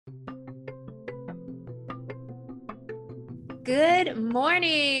Good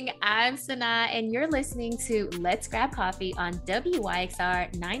morning. I'm Sana, and you're listening to Let's Grab Coffee on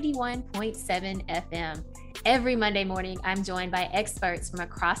WYXR 91.7 FM. Every Monday morning, I'm joined by experts from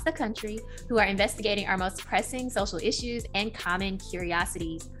across the country who are investigating our most pressing social issues and common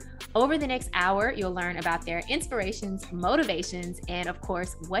curiosities. Over the next hour, you'll learn about their inspirations, motivations, and of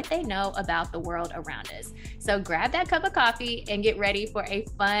course, what they know about the world around us. So grab that cup of coffee and get ready for a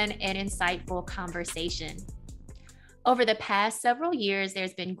fun and insightful conversation. Over the past several years,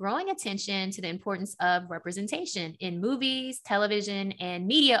 there's been growing attention to the importance of representation in movies, television, and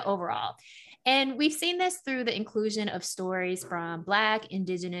media overall. And we've seen this through the inclusion of stories from Black,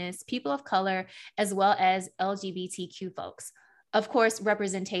 Indigenous, people of color, as well as LGBTQ folks. Of course,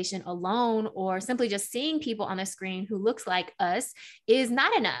 representation alone or simply just seeing people on the screen who looks like us is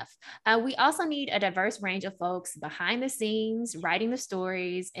not enough. We also need a diverse range of folks behind the scenes, writing the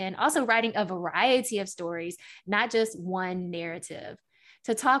stories, and also writing a variety of stories, not just one narrative.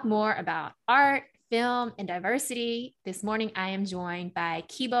 To talk more about art, film, and diversity, this morning I am joined by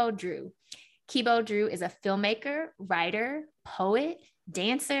Kibo Drew. Kibo Drew is a filmmaker, writer, poet,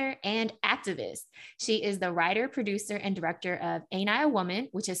 dancer, and activist. She is the writer, producer, and director of Ain't I a Woman,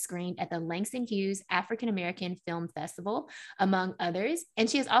 which is screened at the Langston Hughes African American Film Festival, among others. And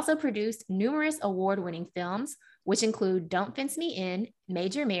she has also produced numerous award-winning films, which include Don't Fence Me In,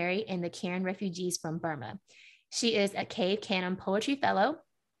 Major Mary, and the Karen Refugees from Burma. She is a Cave Canem Poetry Fellow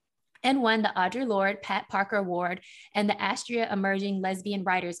and won the Audre Lorde Pat Parker Award and the Astria Emerging Lesbian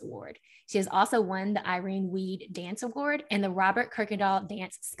Writers Award. She has also won the Irene Weed Dance Award and the Robert Kirkendall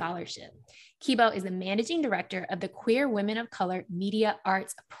Dance Scholarship. Kibo is the managing director of the Queer Women of Color Media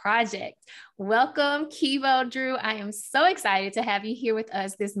Arts Project. Welcome, Kibo Drew. I am so excited to have you here with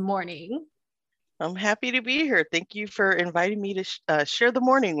us this morning. I'm happy to be here. Thank you for inviting me to share the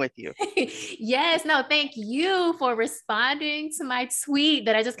morning with you. Yes, no, thank you for responding to my tweet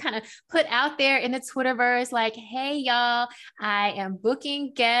that I just kind of put out there in the Twitterverse, like, hey, y'all, I am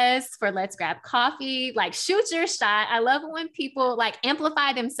booking guests for Let's Grab Coffee. Like, shoot your shot. I love it when people like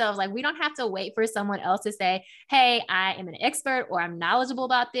amplify themselves. Like, we don't have to wait for someone else to say, hey, I am an expert, or I'm knowledgeable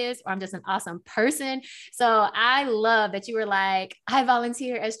about this, or I'm just an awesome person. So I love that you were like, I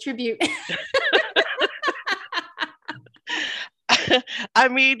volunteer as tribute. I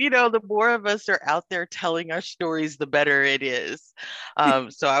mean, the more of us are out there telling our stories, the better it is.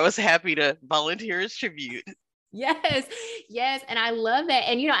 So I was happy to volunteer as tribute. Yes. And I love that.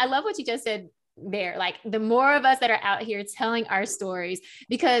 And, I love what you just said there, like the more of us that are out here telling our stories,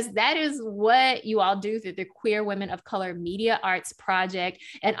 because that is what you all do through the Queer Women of Color Media Arts Project,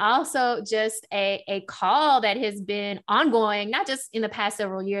 and also just a call that has been ongoing, not just in the past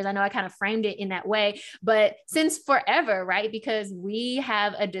several years. I know I kind of framed it in that way, but since forever, right? Because we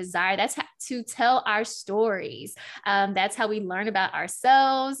have a desire to tell our stories. That's how we learn about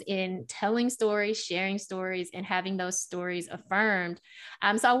ourselves, in telling stories, sharing stories, and having those stories affirmed.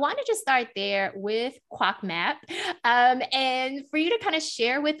 So I wanted to start there with QuackMap, and for you to kind of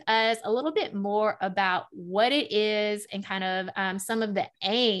share with us a little bit more about what it is and kind of some of the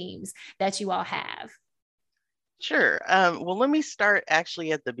aims that you all have. Sure. Well, let me start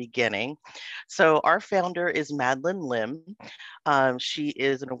actually at the beginning. So our founder is Madeline Lim. She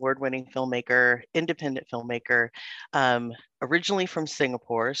is an award-winning filmmaker, independent filmmaker, originally from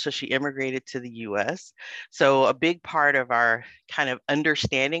Singapore. So she immigrated to the US. So a big part of our kind of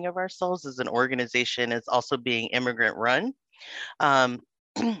understanding of ourselves as an organization is also being immigrant run.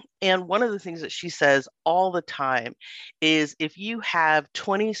 And one of the things that she says all the time is, if you have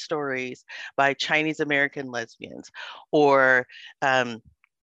 20 stories by Chinese American lesbians, or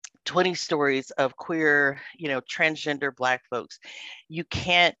 20 stories of queer, transgender Black folks, you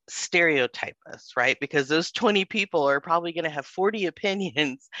can't stereotype us, right? Because those 20 people are probably going to have 40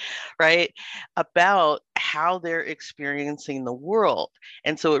 opinions, right, about how they're experiencing the world.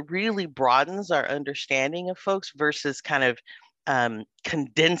 And so it really broadens our understanding of folks versus kind of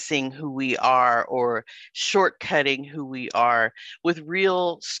condensing who we are or shortcutting who we are with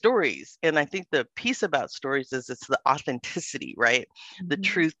real stories. And I think the piece about stories is it's the authenticity, right? Mm-hmm. The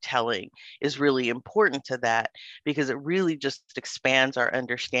truth telling is really important to that, because it really just expands our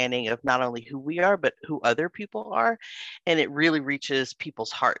understanding of not only who we are, but who other people are. And it really reaches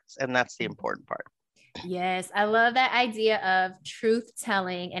people's hearts. And that's the important part. Yes, I love that idea of truth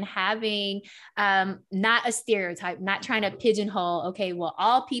telling and having not a stereotype, not trying to pigeonhole, okay, well,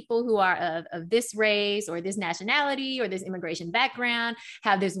 all people who are of this race or this nationality or this immigration background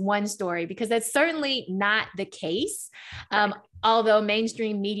have this one story, because that's certainly not the case. although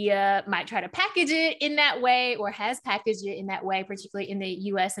mainstream media might try to package it in that way or has packaged it in that way, particularly in the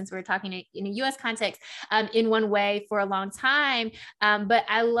US, since we're talking in a US context, in one way for a long time. But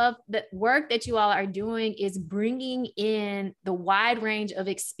I love the work that you all are doing is bringing in the wide range of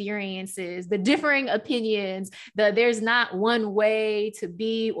experiences, the differing opinions, there's not one way to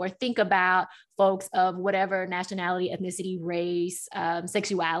be or think about folks of whatever nationality, ethnicity, race,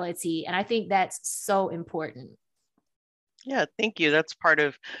 sexuality. And I think that's so important. Yeah, thank you. That's part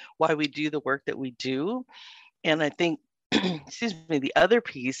of why we do the work that we do. And I think, excuse me, the other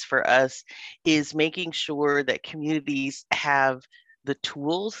piece for us is making sure that communities have the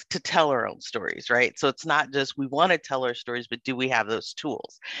tools to tell our own stories, right? So it's not just we want to tell our stories, but do we have those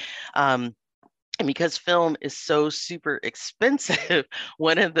tools? And because film is so super expensive,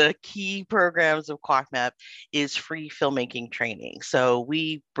 one of the key programs of QuackMap is free filmmaking training. So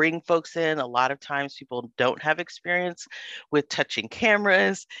we bring folks in. A lot of times people don't have experience with touching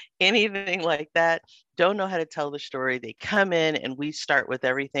cameras, anything like that, don't know how to tell the story. They come in and we start with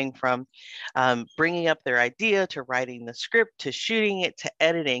everything from bringing up their idea to writing the script to shooting it to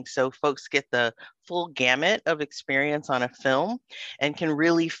editing. So folks get the full gamut of experience on a film and can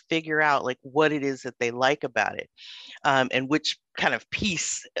really figure out like what it is that they like about it, and which kind of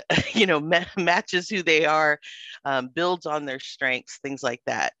piece, matches who they are, builds on their strengths, things like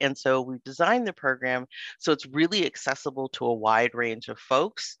that. And so we designed the program so it's really accessible to a wide range of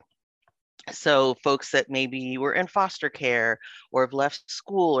folks. So folks that maybe were in foster care or have left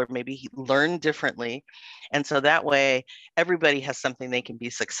school or maybe learned differently. And so that way everybody has something they can be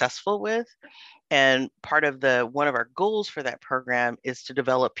successful with. And part of one of our goals for that program is to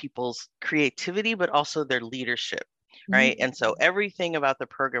develop people's creativity, but also their leadership, right? And so everything about the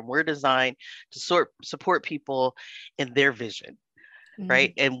program, we're designed to support people in their vision,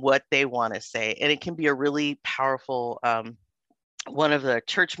 right? And what they want to say. And it can be a really powerful, one of the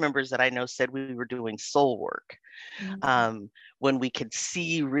church members that I know said we were doing soul work, when we could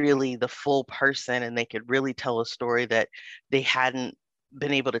see really the full person and they could really tell a story that they hadn't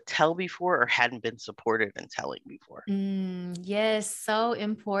been able to tell before or hadn't been supported in telling before. Yes, so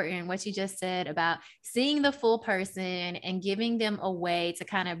important what you just said about seeing the full person and giving them a way to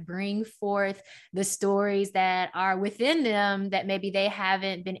kind of bring forth the stories that are within them that maybe they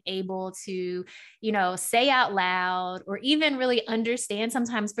haven't been able to, say out loud or even really understand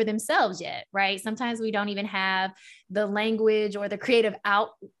sometimes for themselves yet, right? Sometimes we don't even have the language or the creative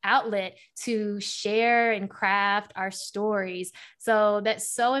outlet to share and craft our stories. So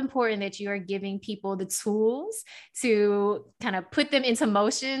that's so important that you are giving people the tools to kind of put them into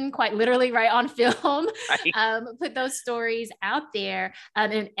motion, quite literally, right, on film, right. Put those stories out there.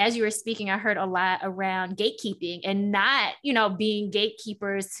 And as you were speaking, I heard a lot around gatekeeping and not, being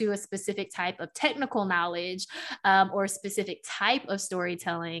gatekeepers to a specific type of technical knowledge or a specific type of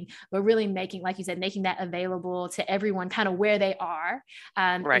storytelling, but really making, like you said, making that available to everyone kind of where they are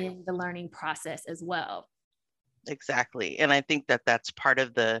right. in the learning process as well. Exactly. And I think that that's part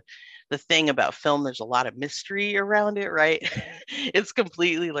of the thing about film. There's a lot of mystery around it, right? It's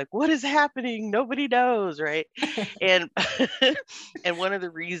completely like, what is happening? Nobody knows, right? And and one of the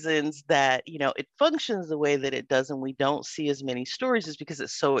reasons that, it functions the way that it does and we don't see as many stories is because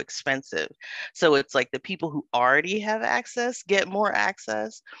it's so expensive. So it's like the people who already have access get more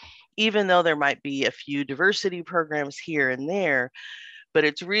access, even though there might be a few diversity programs here and there. But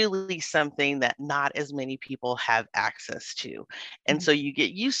it's really something that not as many people have access to. And so you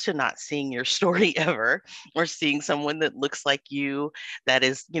get used to not seeing your story ever, or seeing someone that looks like you, that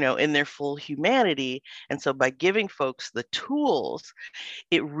is, in their full humanity. And so by giving folks the tools,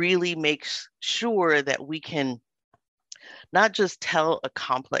 it really makes sure that we can not just tell a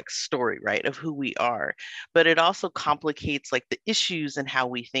complex story, right, of who we are, but it also complicates like the issues and how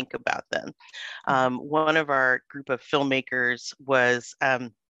we think about them. One of our group of filmmakers was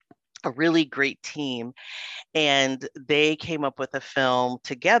a really great team, and they came up with a film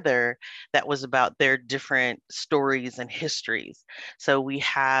together that was about their different stories and histories. So we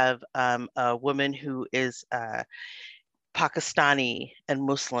have a woman who is Pakistani and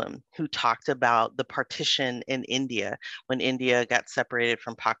Muslim who talked about the partition in India when India got separated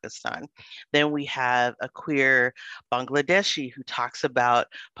from Pakistan. Then we have a queer Bangladeshi who talks about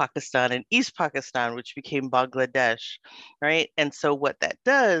Pakistan and East Pakistan, which became Bangladesh, right? And so what that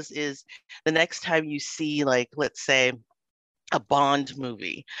does is the next time you see, like, let's say, a Bond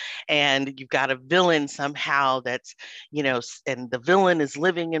movie and you've got a villain somehow that's, and the villain is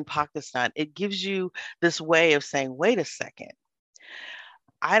living in Pakistan, it gives you this way of saying, wait a second,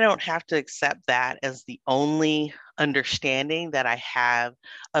 I don't have to accept that as the only understanding that I have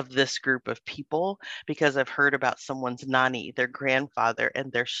of this group of people because I've heard about someone's nani, their grandfather,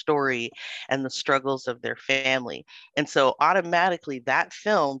 and their story and the struggles of their family. And so automatically that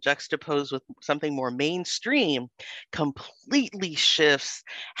film juxtaposed with something more mainstream completely shifts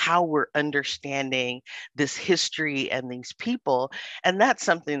how we're understanding this history and these people. And that's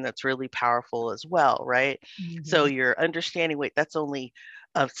something that's really powerful as well, right? So Mhm. you're understanding, wait, that's only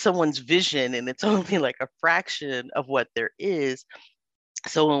of someone's vision and it's only like a fraction of what there is.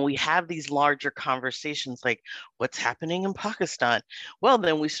 So when we have these larger conversations like what's happening in Pakistan, well,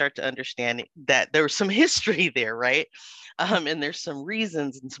 then we start to understand that there was some history there, right? And there's some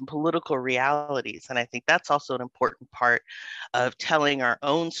reasons and some political realities. And I think that's also an important part of telling our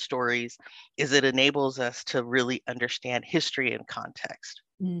own stories is it enables us to really understand history and context.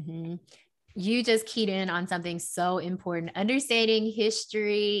 Mhm. You just keyed in on something so important, understanding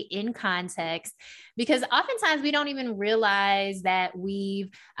history in context, because oftentimes we don't even realize that we've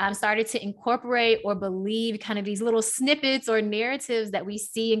started to incorporate or believe kind of these little snippets or narratives that we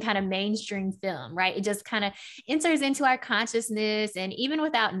see in kind of mainstream film, right? It just kind of enters into our consciousness. And even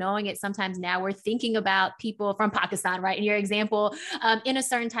without knowing it, sometimes now we're thinking about people from Pakistan, right? In your example, in a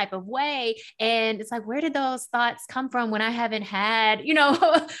certain type of way. And it's like, where did those thoughts come from when I haven't had,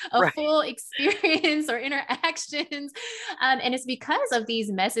 a Right. full experience or interactions? And it's because of these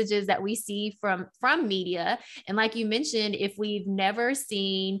messages that we see from media. And like you mentioned, if we've never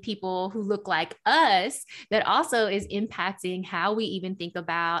seen people who look like us, that also is impacting how we even think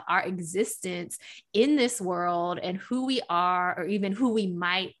about our existence in this world and who we are, or even who we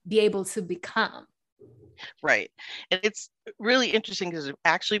might be able to become. Right. And it's really interesting because there's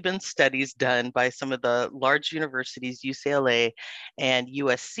actually been studies done by some of the large universities, UCLA and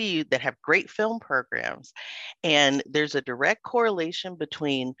USC, that have great film programs. And there's a direct correlation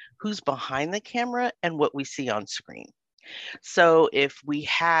between who's behind the camera and what we see on screen. So if we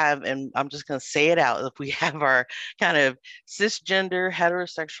have, and I'm just going to say it out, if we have our kind of cisgender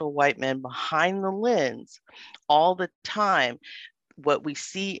heterosexual white men behind the lens all the time, what we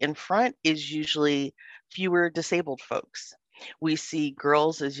see in front is usually fewer disabled folks. We see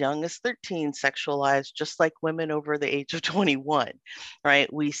girls as young as 13 sexualized, just like women over the age of 21,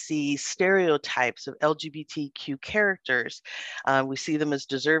 right? We see stereotypes of LGBTQ characters. We see them as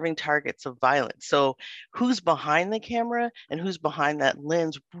deserving targets of violence. So, who's behind the camera and who's behind that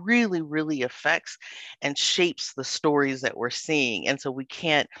lens really, really affects and shapes the stories that we're seeing. And so, we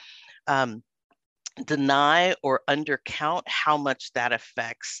can't um, deny or undercount how much that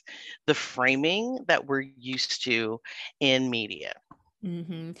affects the framing that we're used to in media.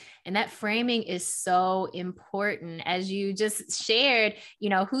 Mm-hmm. And that framing is so important. As you just shared,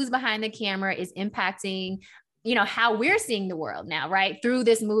 who's behind the camera is impacting, how we're seeing the world now, right? Through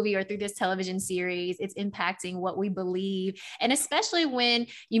this movie or through this television series, it's impacting what we believe. And especially when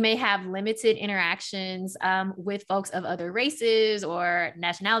you may have limited interactions with folks of other races or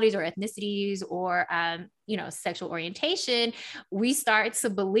nationalities or ethnicities or, sexual orientation, we start to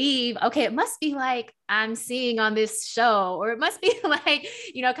believe, okay, it must be like I'm seeing on this show, or it must be like,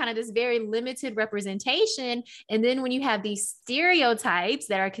 kind of this very limited representation. And then when you have these stereotypes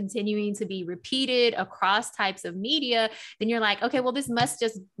that are continuing to be repeated across types of media, then you're like, okay, well, this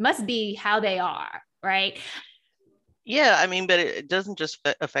must be how they are, right? Yeah, I mean, but it doesn't just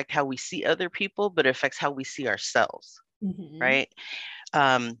affect how we see other people, but it affects how we see ourselves, Mm-hmm. right?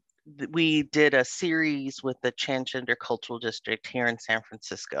 Um, we did a series with the Transgender Cultural District here in San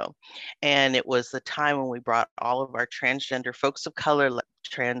Francisco. And it was the time when we brought all of our transgender folks of color,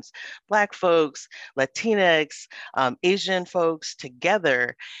 trans Black folks, Latinx, Asian folks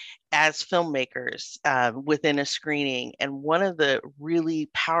together as filmmakers within a screening. And one of the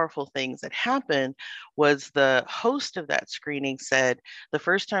really powerful things that happened was the host of that screening said the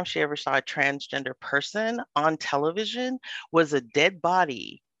first time she ever saw a transgender person on television was a dead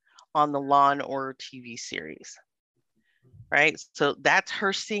body on the Law and Order TV series. Right. So that's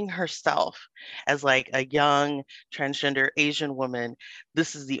her seeing herself as like a young transgender Asian woman.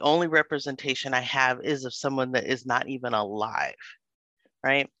 This is the only representation I have is of someone that is not even alive.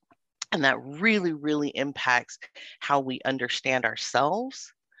 Right. And that really, really impacts how we understand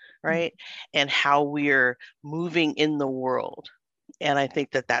ourselves. Right. And how we're moving in the world. And I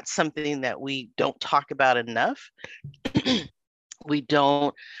think that that's something that we don't talk about enough. We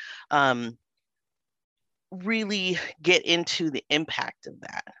don't, um, really get into the impact of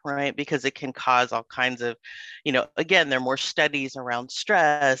that, right? Because it can cause all kinds of, again, there are more studies around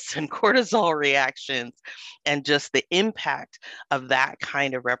stress and cortisol reactions and just the impact of that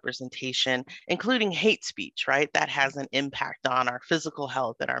kind of representation, including hate speech, right? That has an impact on our physical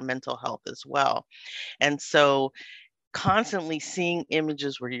health and our mental health as well. And so constantly seeing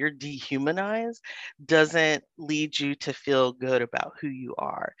images where you're dehumanized doesn't lead you to feel good about who you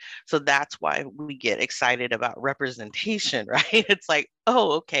are. So that's why we get excited about representation, right? It's like,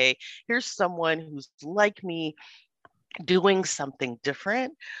 oh, okay, here's someone who's like me, doing something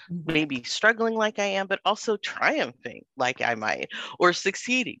different, maybe struggling like I am, but also triumphing like I might, or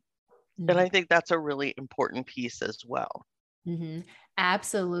succeeding. And I think that's a really important piece as well. Mm-hmm.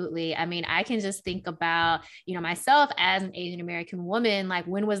 Absolutely. I mean, I can just think about, myself as an Asian American woman. Like,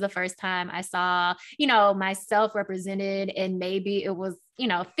 when was the first time I saw, myself represented? And maybe it was,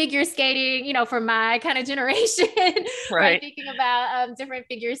 figure skating, for my kind of generation, right? Thinking about different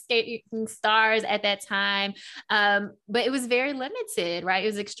figure skating stars at that time. But it was very limited, right? It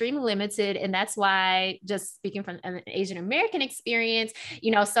was extremely limited. And that's why, just speaking from an Asian American experience,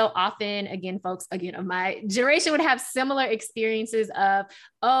 so often, again, folks, of my generation would have similar experiences of,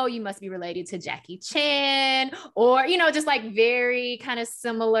 oh, you must be related to Jackie Chan, or, just like very kind of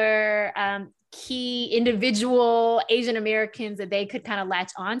similar key individual Asian Americans that they could kind of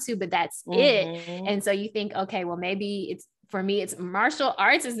latch onto, but that's it. And so you think, okay, well, maybe it's, for me, it's martial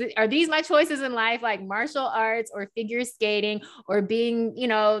arts. Are these my choices in life? Like martial arts or figure skating, or being,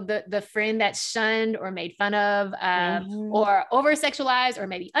 the friend that's shunned or made fun of, or over sexualized, or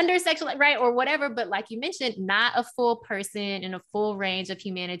maybe under sexualized, right? Or whatever. But like you mentioned, not a full person in a full range of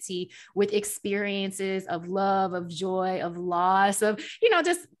humanity with experiences of love, of joy, of loss, of,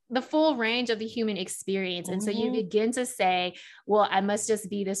 just the full range of the human experience. And so you begin to say, well, I must just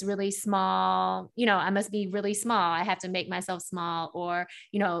be this really small, I must be really small. I have to make myself small, or,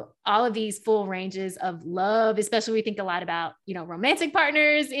 all of these full ranges of love, especially we think a lot about, romantic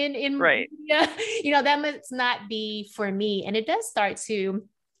partners in right. media, that must not be for me. And it does start to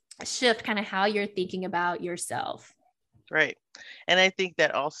shift kind of how you're thinking about yourself. Right. And I think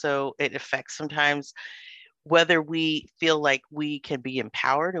that also it affects sometimes whether we feel like we can be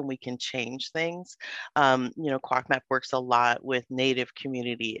empowered and we can change things. QuackMap works a lot with Native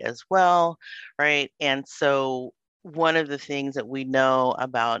community as well, right? And so one of the things that we know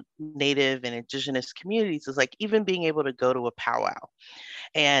about Native and Indigenous communities is like even being able to go to a powwow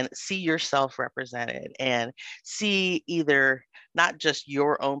and see yourself represented and see either not just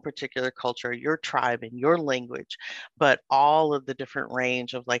your own particular culture, your tribe and your language, but all of the different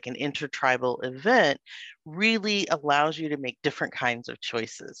range of like an intertribal event really allows you to make different kinds of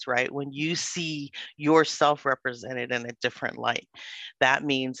choices, right? When you see yourself represented in a different light, that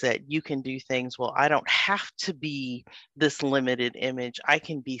means that you can do things, well, I don't have to be this limited image, I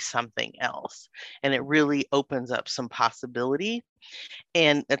can be something else. And it really opens up some possibility.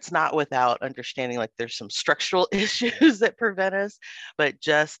 And it's not without understanding like there's some structural issues that prevent us, but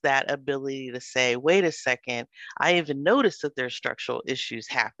just that ability to say, wait a second, I even noticed that there's structural issues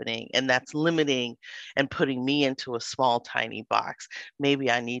happening, and that's limiting and putting me into a small, tiny box. Maybe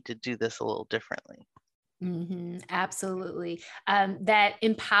I need to do this a little differently. Absolutely. That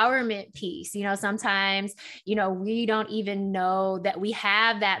empowerment piece, sometimes, we don't even know that we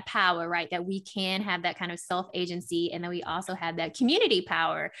have that power, right? That we can have that kind of self-agency. And then we also have that community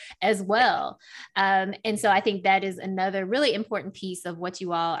power as well. And so I think that is another really important piece of what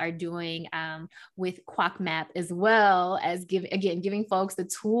you all are doing with QuackMap, as well as giving folks the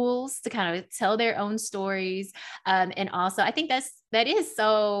tools to kind of tell their own stories. And also, I think that is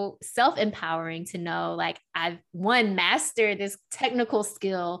so self-empowering to know, like, I've mastered this technical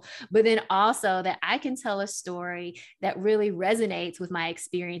skill, but then also that I can tell a story that really resonates with my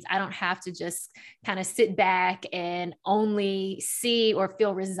experience. I don't have to just kind of sit back and only see or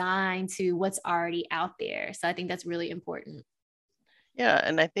feel resigned to what's already out there. So I think that's really important. Yeah.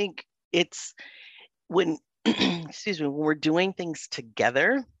 And I think it's when excuse me, when we're doing things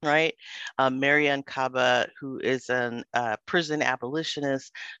together, right? Marianne Kaba, who is a prison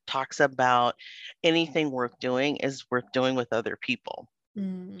abolitionist, talks about anything worth doing is worth doing with other people.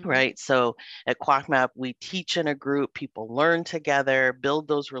 Right. So at QuackMap, we teach in a group, people learn together, build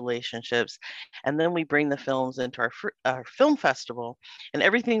those relationships, and then we bring the films into our film festival, and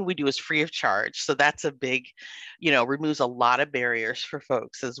everything we do is free of charge. So that's a big, removes a lot of barriers for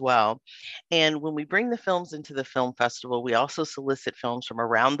folks as well. And when we bring the films into the film festival, we also solicit films from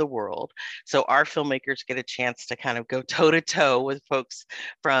around the world. So our filmmakers get a chance to kind of go toe to toe with folks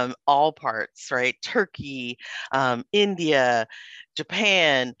from all parts, right? Turkey, India,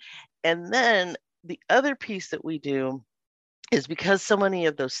 Japan. And then the other piece that we do is, because so many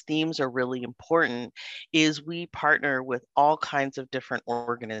of those themes are really important, is we partner with all kinds of different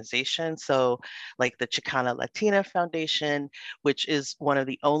organizations. So like the Chicana Latina Foundation, which is one of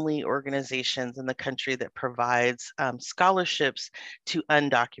the only organizations in the country that provides scholarships to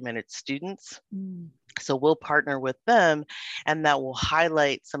undocumented students. Mm. So we'll partner with them, and that will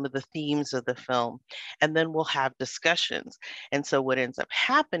highlight some of the themes of the film. And then we'll have discussions. And so what ends up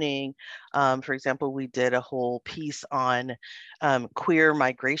happening, for example, we did a whole piece on queer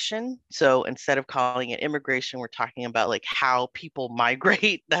migration. So instead of calling it immigration, we're talking about like how people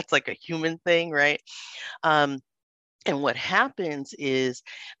migrate. That's like a human thing, right? Um, and what happens is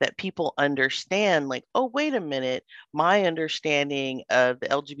that people understand, like, oh, wait a minute, my understanding of the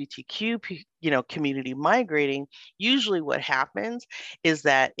LGBTQ, community migrating, usually what happens is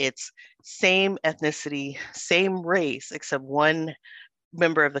that it's same ethnicity, same race, except one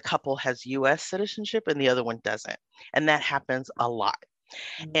member of the couple has US citizenship and the other one doesn't. And that happens a lot.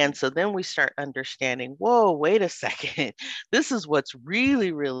 And so then we start understanding, whoa, wait a second, this is what's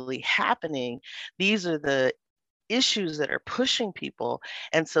really, really happening. These are the issues that are pushing people.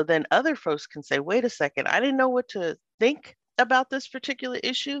 And so then other folks can say, wait a second, I didn't know what to think about this particular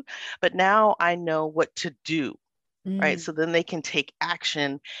issue, but now I know what to do. Right. Mm. So then they can take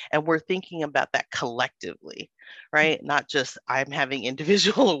action, and we're thinking about that collectively, right? Not just I'm having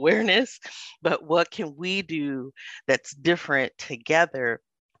individual awareness, but what can we do that's different together.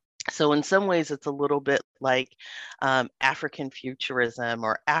 So in some ways, it's a little bit like African futurism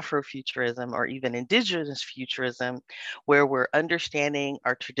or Afrofuturism or even indigenous futurism, where we're understanding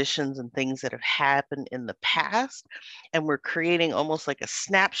our traditions and things that have happened in the past, and we're creating almost like a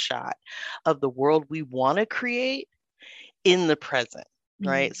snapshot of the world we want to create in the present. Mm.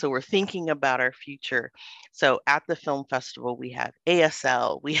 Right. So we're thinking about our future. So at the film festival, we have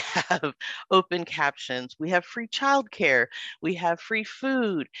ASL, we have open captions, we have free childcare, we have free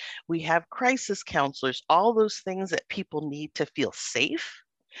food, we have crisis counselors, all those things that people need to feel safe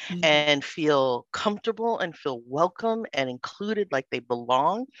Mm. and feel comfortable and feel welcome and included, like they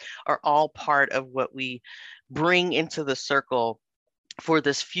belong, are all part of what we bring into the circle for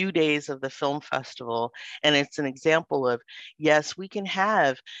this few days of the film festival. And it's an example of, yes, we can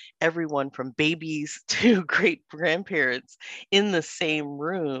have everyone from babies to great grandparents in the same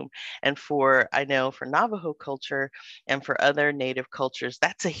room. And I know for Navajo culture and for other Native cultures,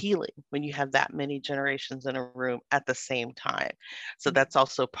 that's a healing when you have that many generations in a room at the same time. So that's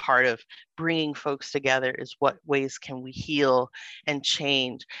also part of bringing folks together, is what ways can we heal and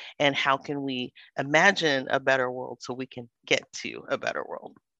change, and how can we imagine a better world so we can get to a better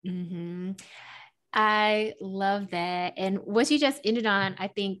world. Mm-hmm. I love that. And what you just ended on, I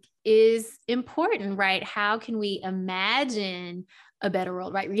think, is important, right? How can we imagine a better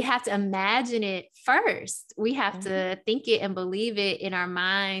world, right? We have to imagine it first. We have Mm-hmm. to think it and believe it in our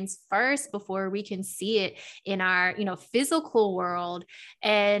minds first before we can see it in our, physical world.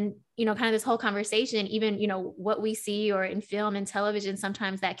 And, kind of this whole conversation, even, what we see or in film and television,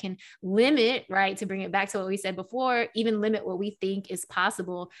 sometimes that can limit, right? To bring it back to what we said before, even limit what we think is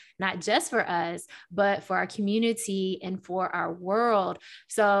possible, not just for us, but for our community and for our world.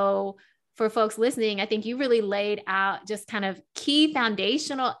 So for folks listening, I think you really laid out just kind of key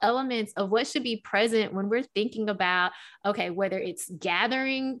foundational elements of what should be present when we're thinking about, okay, whether it's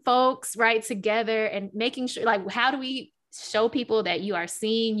gathering folks right together and making sure, like, how do we show people that you are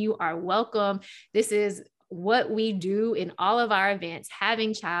seen, you are welcome? This is what we do in all of our events,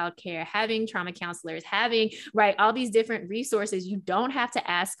 having childcare, having trauma counselors, having, right, all these different resources. You don't have to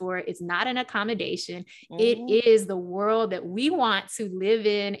ask for it. It's not an accommodation. Mm-hmm. It is the world that we want to live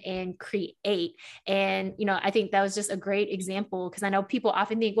in and create. And, I think that was just a great example, because I know people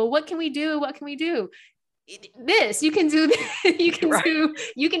often think, well, what can we do? What can we do? This you can do this, Right.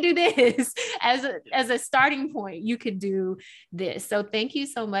 you can do this as a starting point. You could do this. So thank you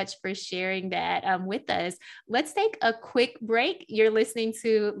so much for sharing that with us. Let's take a quick break. You're listening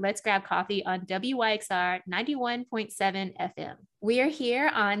to Let's Grab Coffee on WYXR 91.7 FM. We are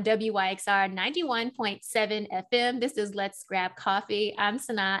here on WYXR 91.7 FM. This is Let's Grab Coffee. I'm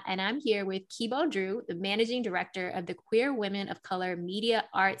Sana, and I'm here with Kibo Drew, the managing director of the Queer Women of Color Media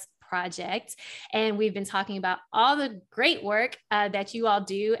Arts Project. And we've been talking about all the great work that you all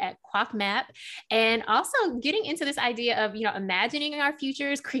do at QuackMap, and also getting into this idea of, imagining our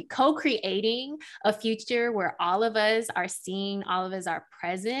futures, co-creating a future where all of us are seen, all of us are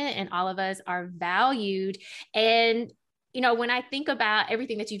present, and all of us are valued. And when I think about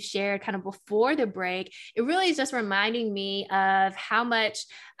everything that you've shared kind of before the break, it really is just reminding me of how much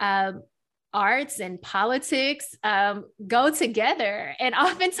arts and politics go together. And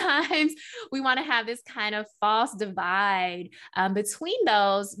oftentimes we want to have this kind of false divide between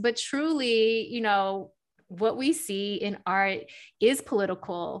those, but truly, what we see in art is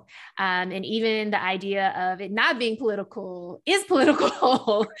political. And even the idea of it not being political is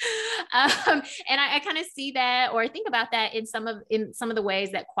political. And I kind of see that or think about that in some of the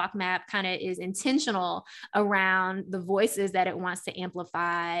ways that QuackMap kind of is intentional around the voices that it wants to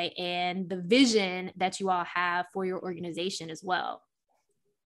amplify and the vision that you all have for your organization as well.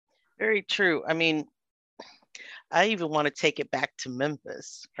 Very true. I mean, I even want to take it back to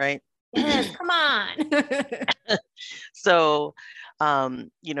Memphis, right? Yes, come on. So,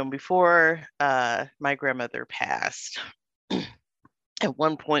 before my grandmother passed, at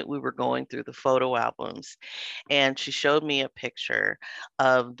one point we were going through the photo albums and she showed me a picture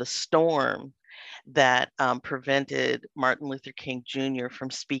of the storm that prevented Martin Luther King Jr.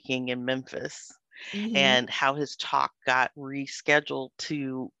 from speaking in Memphis. Mm-hmm. And how his talk got rescheduled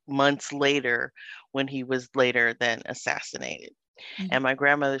to months later when he was later then assassinated. Mm-hmm. And my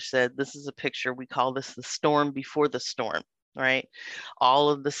grandmother said, this is a picture, we call this the storm before the storm, right? All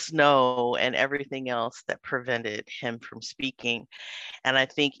of the snow and everything else that prevented him from speaking. And I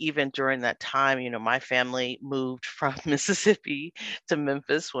think even during that time, my family moved from Mississippi to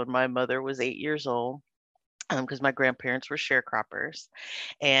Memphis when my mother was 8 years old. Because my grandparents were sharecroppers,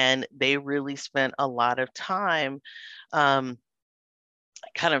 and they really spent a lot of time kind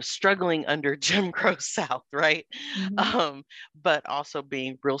of struggling under Jim Crow South, right? Mm-hmm. But also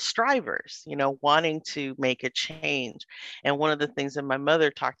being real strivers, wanting to make a change. And one of the things that my mother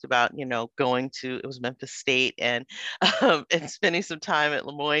talked about, going to, it was Memphis State and spending some time at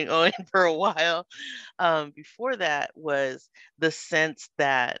LeMoyne-Owen for a while. Before that was the sense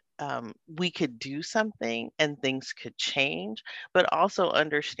that we could do something and things could change, but also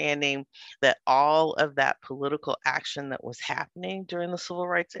understanding that all of that political action that was happening during the Civil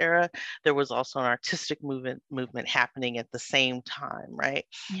Rights era, there was also an artistic movement happening at the same time, right?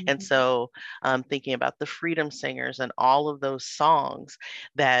 Mm-hmm. And so thinking about the Freedom Singers and all of those songs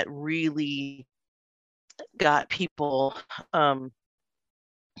that really got people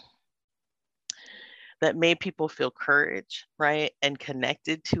that made people feel courage, right? And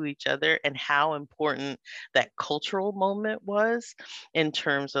connected to each other, and how important that cultural moment was in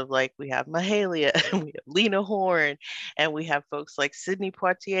terms of, like, we have Mahalia, and we have Lena Horne, and we have folks like Sidney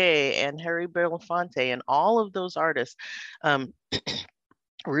Poitier and Harry Belafonte and all of those artists,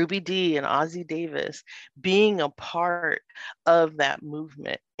 Ruby Dee and Ozzie Davis, being a part of that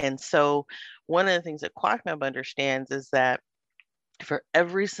movement. And so one of the things that QuackMap understands is that for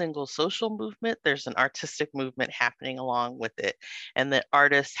every single social movement, there's an artistic movement happening along with it. And that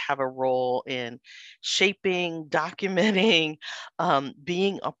artists have a role in shaping, documenting,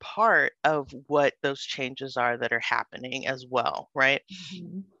 being a part of what those changes are that are happening as well, right?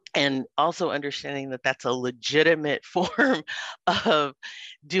 Mm-hmm. And also understanding that that's a legitimate form of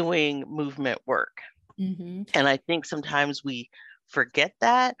doing movement work. Mm-hmm. And I think sometimes we forget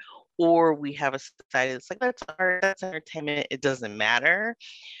that, or we have a society that's like, that's art, that's entertainment, it doesn't matter.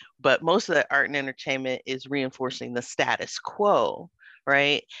 But most of that art and entertainment is reinforcing the status quo,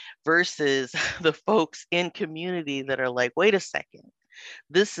 right? Versus the folks in community that are like, wait a second,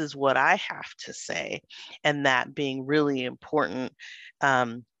 this is what I have to say. And that being really important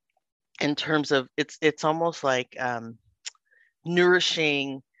in terms of, it's almost like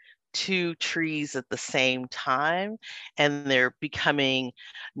nourishing two trees at the same time, and they're becoming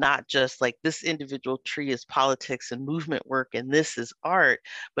not just like this individual tree is politics and movement work and this is art,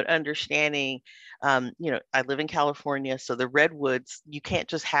 but understanding, I live in California, so the redwoods, you can't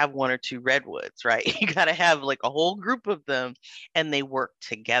just have one or two redwoods, right? You got to have like a whole group of them, and they work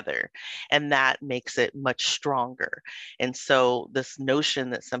together, and that makes it much stronger. And so this notion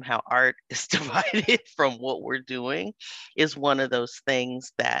that somehow art is divided from what we're doing is one of those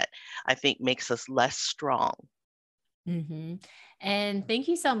things that I think makes us less strong. Mm-hmm. And thank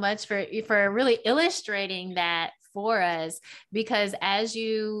you so much for really illustrating that for us, because as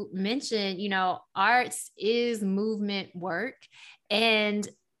you mentioned, arts is movement work. And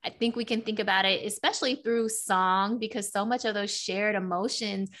I think we can think about it, especially through song, because so much of those shared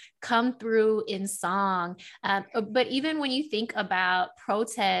emotions come through in song. But even when you think about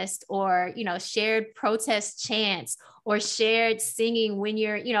protest or, shared protest chants or shared singing when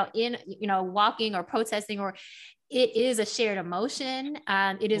you're, in, walking or protesting, or it is a shared emotion.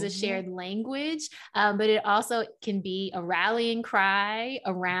 It is a shared language, but it also can be a rallying cry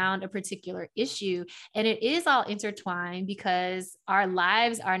around a particular issue. And it is all intertwined because our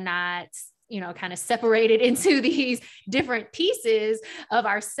lives are not kind of separated into these different pieces of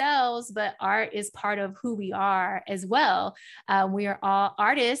ourselves, but art is part of who we are as well. We are all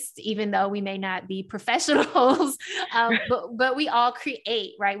artists, even though we may not be professionals, but we all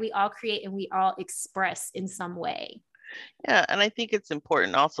create, right? We all create and we all express in some way. Yeah, and I think it's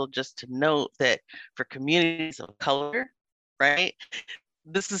important also just to note that for communities of color, right,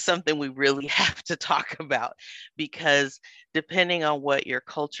 this is something we really have to talk about, because depending on what your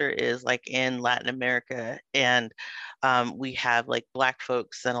culture is, like in Latin America, and we have like Black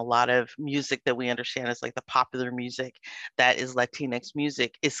folks, and a lot of music that we understand is like the popular music that is Latinx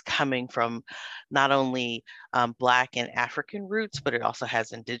music is coming from not only Black and African roots, but it also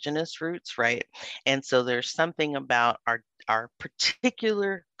has indigenous roots, right? And so there's something about our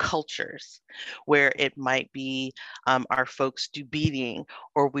particular cultures where it might be our folks do beading,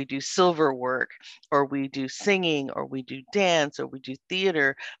 or we do silver work, or we do singing, or we do dance, or we do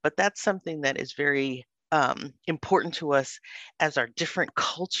theater, but that's something that is very important to us as our different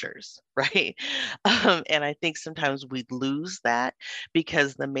cultures, right? And I think sometimes we lose that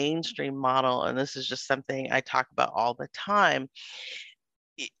because the mainstream model, and this is just something I talk about all the time,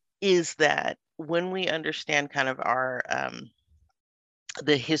 is that when we understand kind of our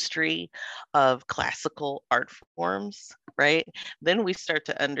the history of classical art forms, right? Then we start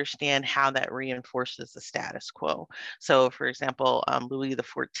to understand how that reinforces the status quo. So, for example, Louis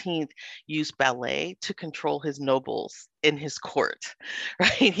XIV used ballet to control his nobles in his court,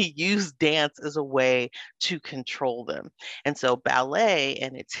 right? He used dance as a way to control them. And so, ballet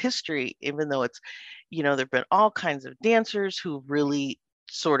and its history, even though it's, there have been all kinds of dancers who really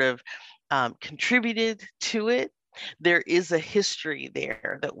sort of contributed to it, there is a history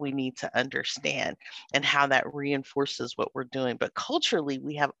there that we need to understand and how that reinforces what we're doing. But culturally,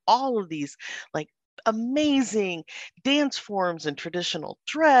 we have all of these like amazing dance forms and traditional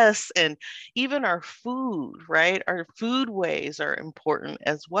dress, and even our food, right? Our food ways are important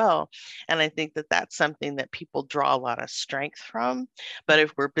as well. And I think that that's something that people draw a lot of strength from. But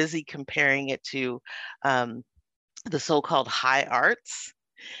if we're busy comparing it to the so-called high arts,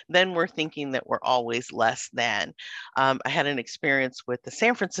 then we're thinking that we're always less than. I had an experience with the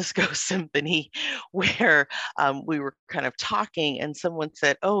San Francisco Symphony where we were kind of talking, and someone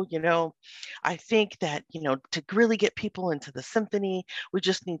said, "Oh, I think that, to really get people into the symphony, we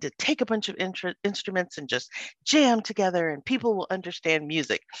just need to take a bunch of instruments and just jam together and people will understand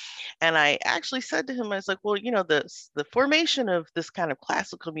music." And I actually said to him, I was like, "Well, the formation of this kind of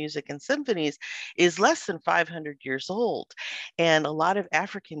classical music and symphonies is less than 500 years old. And a lot of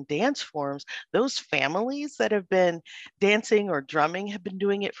African dance forms, those families that have been dancing or drumming have been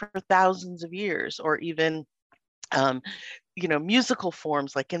doing it for thousands of years, or even um, musical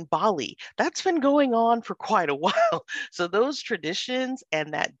forms like in Bali, that's been going on for quite a while." So those traditions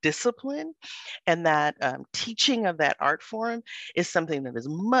and that discipline and that teaching of that art form is something that is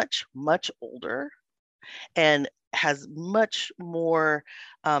much, much older and has much more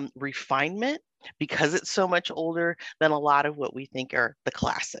refinement, because it's so much older than a lot of what we think are the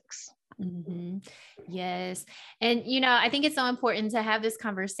classics. Mm-hmm. Yes. And, I think it's so important to have this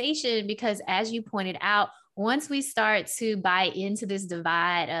conversation because, as you pointed out, once we start to buy into this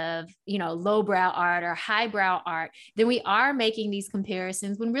divide of, lowbrow art or highbrow art, then we are making these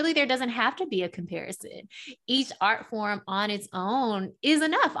comparisons when really there doesn't have to be a comparison. Each art form on its own is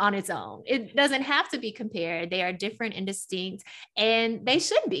enough on its own. It doesn't have to be compared. They are different and distinct, and they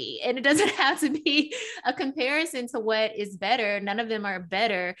should be. And it doesn't have to be a comparison to what is better. None of them are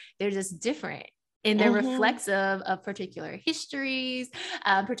better. They're just different. And they're reflexive of particular histories,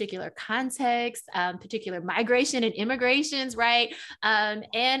 particular contexts, particular migration and immigrations, right?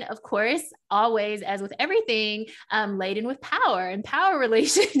 And of course, always, as with everything, laden with power and power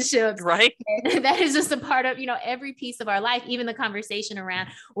relationships. Right. And that is just a part of, every piece of our life, even the conversation around,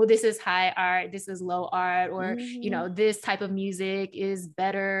 well, this is high art, this is low art, or, this type of music is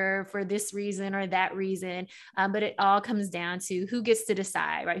better for this reason or that reason. But it all comes down to who gets to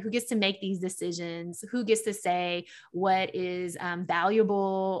decide, right? Who gets to make these decisions? Who gets to say what is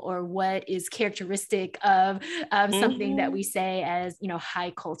valuable or what is characteristic of something that we say as,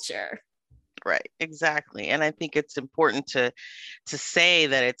 high culture. Right, exactly. And I think it's important to say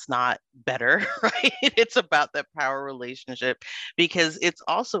that it's not better, right? It's about that power relationship, because it's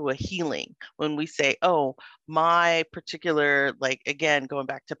also a healing when we say, "Oh, my particular," like, again, going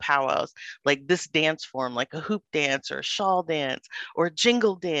back to powwows, like this dance form, like a hoop dance or a shawl dance or a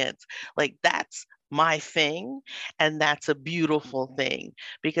jingle dance, like that's my thing. And that's a beautiful thing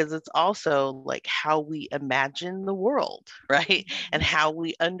because it's also like how we imagine the world, right? And how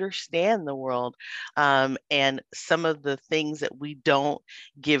we understand the world. And some of the things that we don't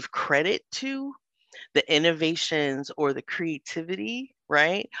give credit to, the innovations or the creativity,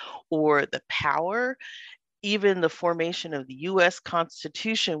 right? Or the power, even the formation of the US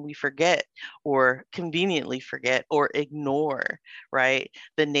Constitution, we forget or conveniently forget or ignore, right?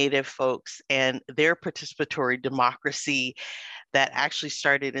 The Native folks and their participatory democracy that actually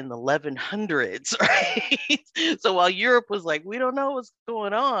started in the 1100s, right? So while Europe was like, we don't know what's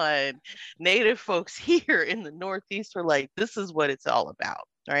going on, Native folks here in the Northeast were like, this is what it's all about,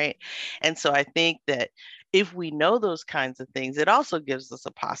 right? And so I think that if we know those kinds of things, it also gives us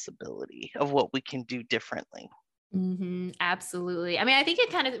a possibility of what we can do differently. Absolutely. I mean, I think it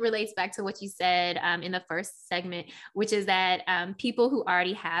kind of relates back to what you said in the first segment, which is that people who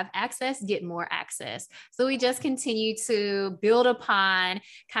already have access get more access. So we just continue to build upon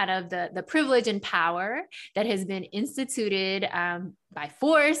kind of the privilege and power that has been instituted by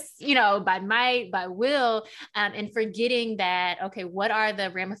force, by might, by will, and forgetting that, okay, what are the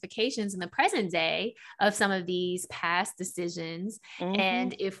ramifications in the present day of some of these past decisions?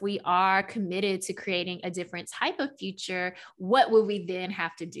 And if we are committed to creating a different type of future, what would we then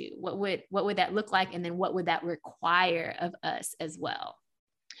have to do? What would that look like? And then what would that require of us as well?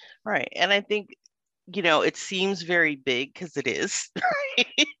 Right. And I think, it seems very big because it is,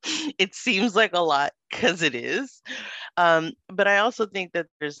 right? It seems like a lot because it is. But I also think that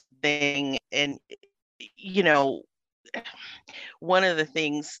there's a thing, and, you know, one of the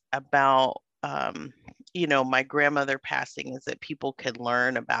things about my grandmother passing is that people could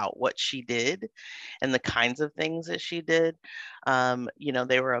learn about what she did and the kinds of things that she did.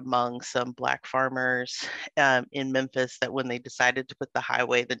 They were among some Black farmers in Memphis that when they decided to put the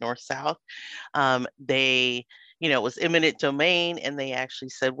highway, the north-south, they it was eminent domain, and they actually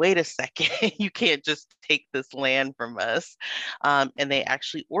said, wait a second, you can't just take this land from us. And they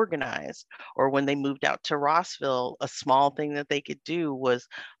actually organized. Or when they moved out to Rossville, a small thing that they could do was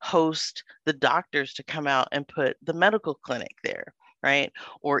host the doctors to come out and put the medical clinic there, right?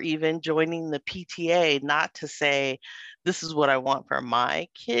 Or even joining the PTA, not to say, this is what I want for my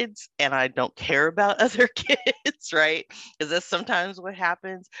kids, and I don't care about other kids, right? Because that's sometimes what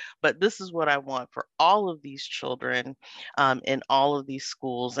happens. But this is what I want for all of these children in all of these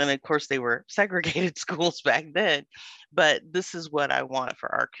schools. And of course, they were segregated schools back then. But this is what I want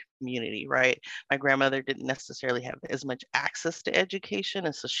for our community, right? My grandmother didn't necessarily have as much access to education.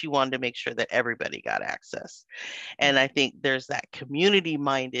 And so she wanted to make sure that everybody got access. And I think there's that community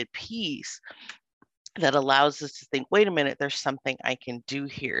minded piece that allows us to think, wait a minute, there's something I can do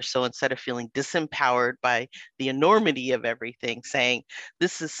here. So instead of feeling disempowered by the enormity of everything, saying,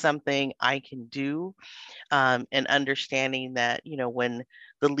 this is something I can do, and understanding that, when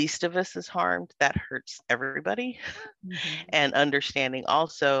the least of us is harmed, that hurts everybody. And understanding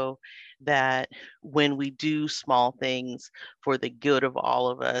also that when we do small things for the good of all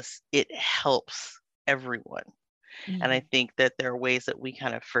of us, it helps everyone. And I think that there are ways that we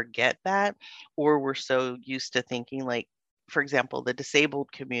kind of forget that, or we're so used to thinking, like, for example, the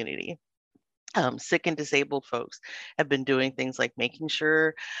disabled community. Sick and disabled folks have been doing things like making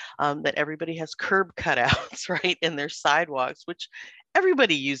sure that everybody has curb cutouts, right, in their sidewalks, which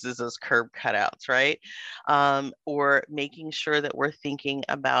everybody uses those curb cutouts, right? Or making sure that we're thinking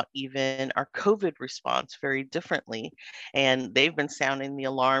about even our COVID response very differently. And they've been sounding the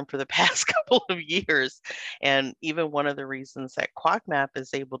alarm for the past couple of years. And even one of the reasons that QuackMap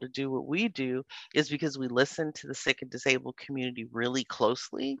is able to do what we do is because we listen to the sick and disabled community really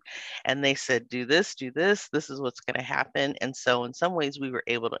closely. And they said, do this, this is what's going to happen. And so in some ways, we were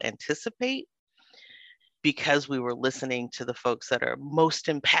able to anticipate because we were listening to the folks that are most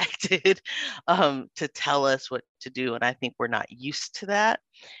impacted to tell us what to do. And I think we're not used to that.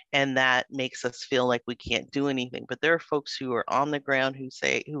 And that makes us feel like we can't do anything. But there are folks who are on the ground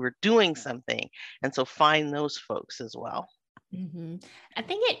who are doing something. And so find those folks as well. I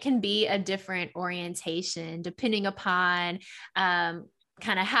think it can be a different orientation depending upon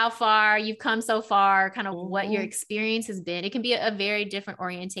kind of how far you've come so far, kind of what your experience has been. It can be a very different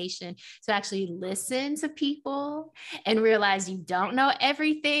orientation to actually listen to people and realize you don't know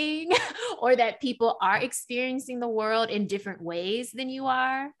everything or that people are experiencing the world in different ways than you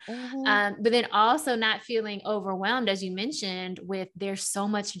are. But then also not feeling overwhelmed, as you mentioned, with there's so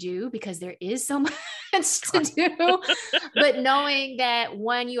much to do because there is so much to do, but knowing that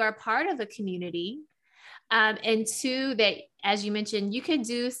one, you are part of a community. And two, that as you mentioned, you can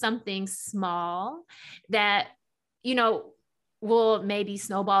do something small that, will maybe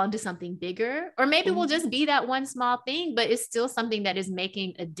snowball into something bigger, or maybe will just be that one small thing, but it's still something that is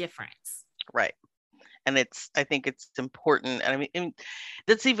making a difference. Right. And I think it's important. And I mean,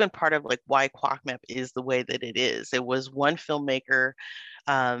 that's even part of like why Quackmap is the way that it is. It was one filmmaker,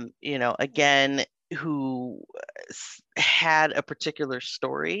 again, who had a particular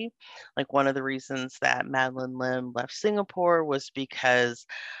story. Like one of the reasons that Madeline Lim left Singapore was because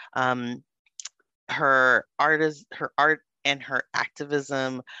her art and her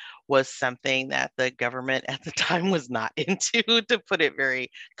activism was something that the government at the time was not into, to put it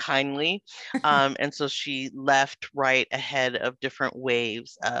very kindly. And so she left right ahead of different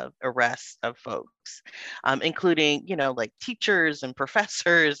waves of arrests of folks, including, like teachers and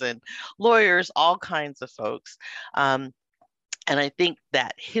professors and lawyers, all kinds of folks. And I think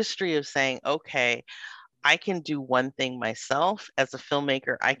that history of saying, okay, I can do one thing myself as a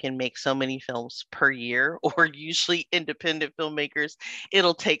filmmaker. I can make so many films per year, or usually independent filmmakers,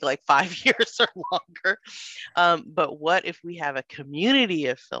 it'll take like 5 years or longer. But what if we have a community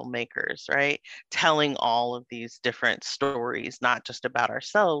of filmmakers, right? Telling all of these different stories, not just about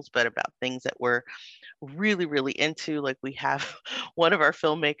ourselves, but about things that we're really, really into. Like we have one of our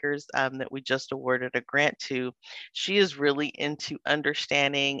filmmakers that we just awarded a grant to. She is really into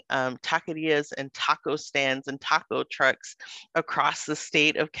understanding taquerias and taco stands and taco trucks across the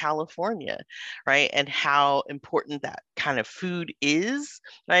state of California, right? And how important that kind of food is,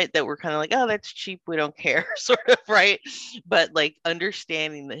 right? That we're kind of like, oh, that's cheap, we don't care, sort of, right? But like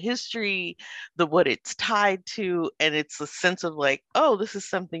understanding the history, what it's tied to, and it's a sense of like, oh, this is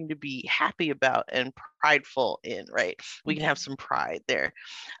something to be happy about and prideful in, right? We can have some pride there.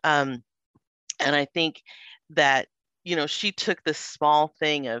 And I think that, she took this small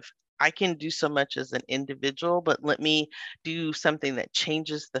thing of, I can do so much as an individual, but let me do something that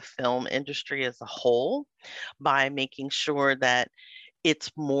changes the film industry as a whole by making sure that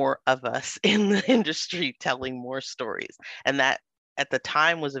it's more of us in the industry telling more stories. And that at the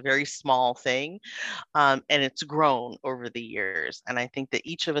time was a very small thing. And it's grown over the years. And I think that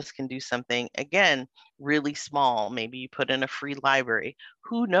each of us can do something, again, really small. Maybe you put in a free library,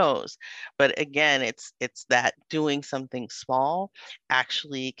 who knows? But again, it's that doing something small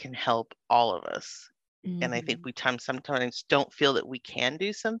actually can help all of us. And I think we sometimes don't feel that we can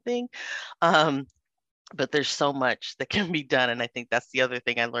do something. But there's so much that can be done. And I think that's the other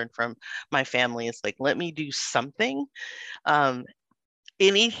thing I learned from my family is like, let me do something.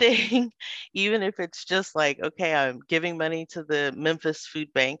 Anything, even if it's just like, okay, I'm giving money to the Memphis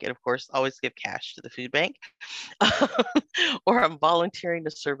Food Bank, and of course, always give cash to the food bank, or I'm volunteering to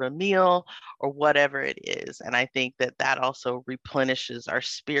serve a meal, or whatever it is. And I think that that also replenishes our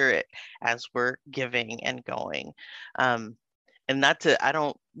spirit as we're giving and going. And I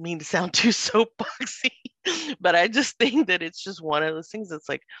don't mean to sound too soapboxy, but I just think that it's just one of those things that's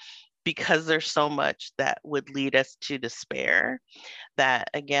like, because there's so much that would lead us to despair,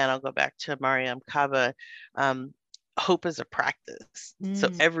 that again, I'll go back to Mariam Kaba, hope is a practice. So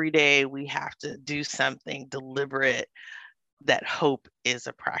every day we have to do something deliberate, that hope is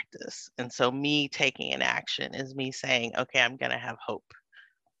a practice. And so me taking an action is me saying, okay, I'm going to have hope.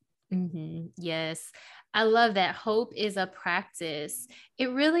 Yes. I love that. Hope is a practice.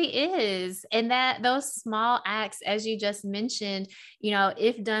 It really is. And that those small acts, as you just mentioned,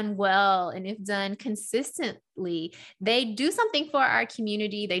 if done well and if done consistently, they do something for our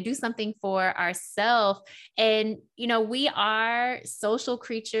community. They do something for ourselves. And, we are social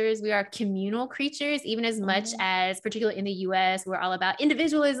creatures. We are communal creatures, even as much as, particularly in the US, we're all about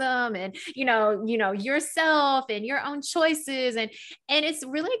individualism and, yourself and your own choices. And it's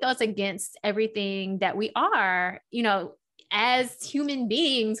really goes against everything that we are, as human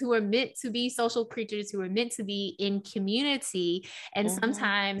beings who are meant to be social creatures, who are meant to be in community. And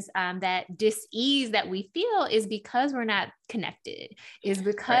sometimes that dis-ease that we feel is because we're not connected, is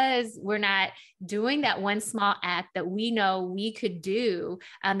because we're not doing that one small act that we know we could do,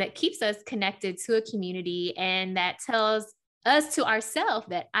 that keeps us connected to a community, and that tells us to ourselves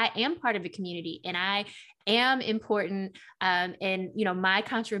that I am part of a community and I am important. And, my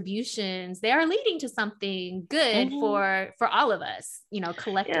contributions, they are leading to something good for all of us,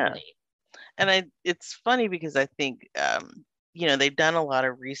 collectively. Yeah. And it's funny because I think, they've done a lot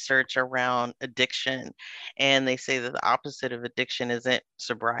of research around addiction, and they say that the opposite of addiction isn't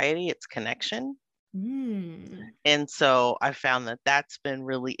sobriety, it's connection. And so I found that that's been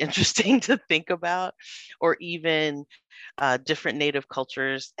really interesting to think about. Or even different Native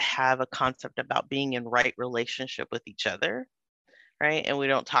cultures have a concept about being in right relationship with each other, right? And we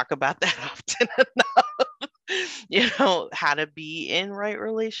don't talk about that often enough. how to be in right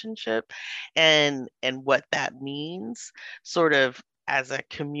relationship and what that means sort of as a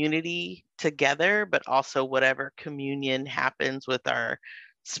community together, but also whatever communion happens with our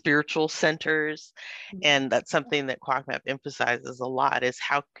spiritual centers. And that's something that QuackMap emphasizes a lot, is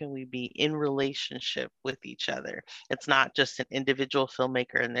how can we be in relationship with each other? It's not just an individual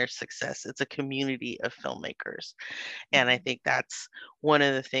filmmaker and their success, it's a community of filmmakers. And I think that's one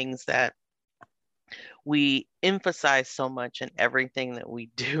of the things that we emphasize so much in everything that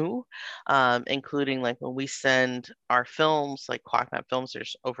we do, including like when we send our films, like QuackMap Films,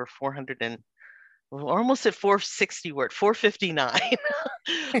 there's over 400 and we're almost at 460, we're at 459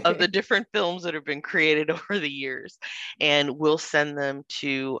 of the different films that have been created over the years. And we'll send them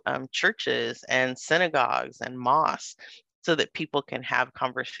to churches and synagogues and mosques so that people can have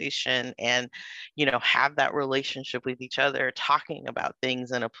conversation and, have that relationship with each other, talking about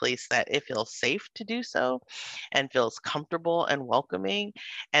things in a place that it feels safe to do so and feels comfortable and welcoming.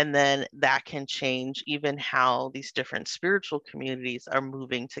 And then that can change even how these different spiritual communities are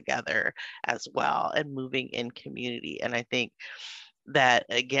moving together as well and moving in community. And I think that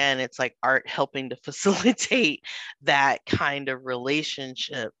again, it's like art helping to facilitate that kind of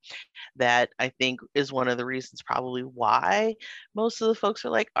relationship, that I think is one of the reasons probably why most of the folks are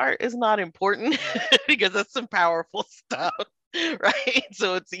like, art is not important, because that's some powerful stuff. Right.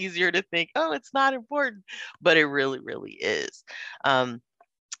 So it's easier to think, oh, it's not important, but it really, really is.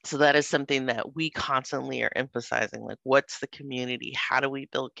 So that is something that we constantly are emphasizing, like what's the community? How do we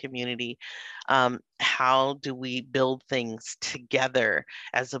build community? How do we build things together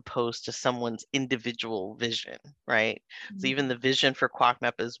as opposed to someone's individual vision, right? So even the vision for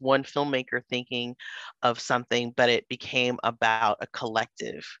QuackMap is one filmmaker thinking of something, but it became about a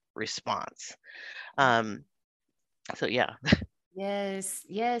collective response. So yeah. Yes,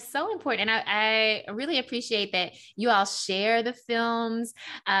 yes, so important. And I really appreciate that you all share the films,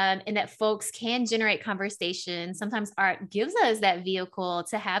 and that folks can generate conversation. Sometimes art gives us that vehicle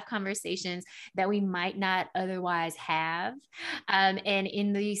to have conversations that we might not otherwise have. And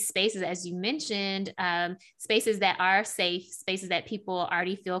in these spaces, as you mentioned, spaces that are safe, spaces that people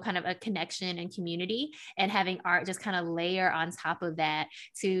already feel kind of a connection and community, and having art just kind of layer on top of that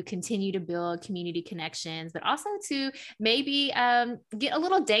to continue to build community connections, but also to maybe get a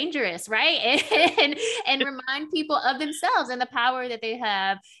little dangerous, right? And remind people of themselves and the power that they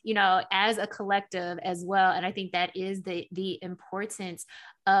have, as a collective as well. And I think that is the importance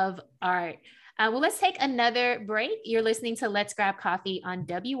of art. Well, let's take another break. You're listening to Let's Grab Coffee on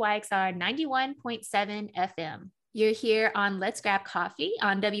WYXR 91.7 FM. You're here on Let's Grab Coffee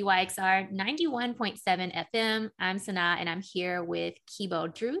on WYXR 91.7 FM. I'm Sana, and I'm here with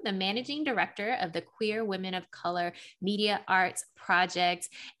Kibo Drew, the managing director of the Queer Women of Color Media Arts Project.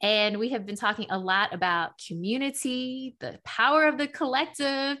 And we have been talking a lot about community, the power of the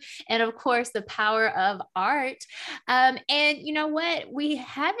collective, and of course, the power of art. And you know what we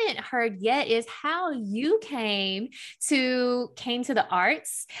haven't heard yet is how you came to the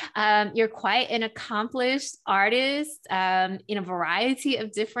arts. You're quite an accomplished artist, in a variety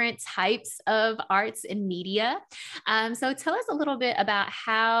of different types of arts and media. So tell us a little bit about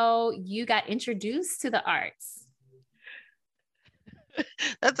how you got introduced to the arts.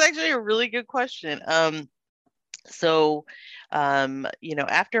 That's actually a really good question. So,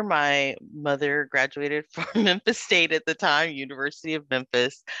 after my mother graduated from Memphis State at the time, University of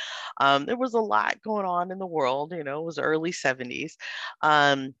Memphis, there was a lot going on in the world. It was early 70s.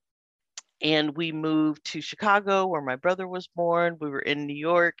 And we moved to Chicago, where my brother was born. We were in New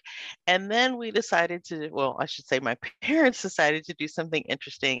York. And then we decided I should say my parents decided to do something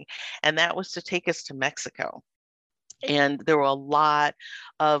interesting. And that was to take us to Mexico. And there were a lot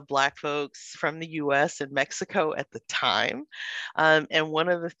of Black folks from the US and Mexico at the time. And one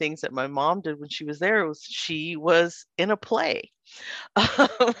of the things that my mom did when she was there was she was in a play.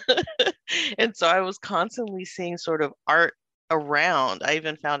 And so I was constantly seeing sort of art around. I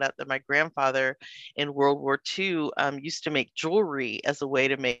even found out that my grandfather in World War II used to make jewelry as a way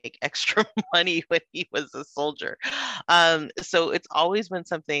to make extra money when he was a soldier. So it's always been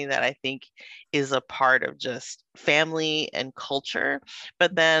something that I think is a part of just family and culture.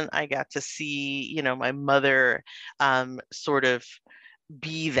 But then I got to see, my mother sort of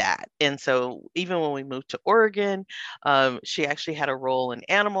be that. And so even when we moved to Oregon, she actually had a role in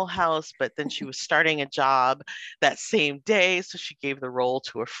Animal House, but then she was starting a job that same day. So she gave the role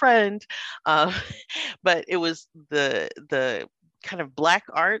to a friend. But it was the kind of Black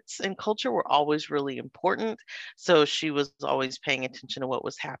arts and culture were always really important. So she was always paying attention to what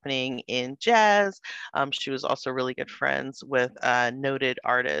was happening in jazz. She was also really good friends with a noted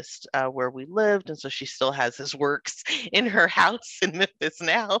artist where we lived. And so she still has his works in her house in Memphis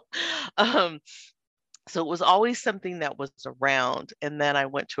now. Um, so it was always something that was around. And then I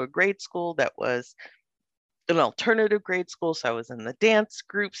went to a grade school that was an alternative grade school. So I was in the dance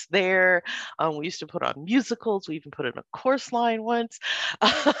groups there. We used to put on musicals. We even put in a chorus line once.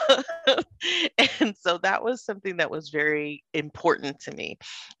 And so that was something that was very important to me.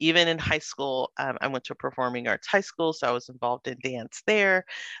 Even in high school, I went to a performing arts high school. So I was involved in dance there.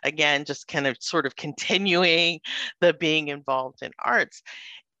 Again, just kind of sort of continuing the being involved in arts.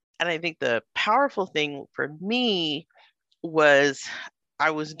 And I think the powerful thing for me was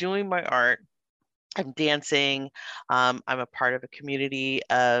I was doing my art. I'm dancing. I'm a part of a community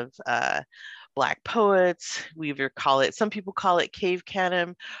of Black poets. We either call it, some people call it Cave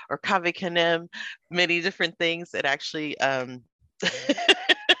Canem or Cave Canem, many different things. It actually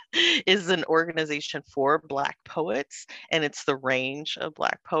is an organization for Black poets, and it's the range of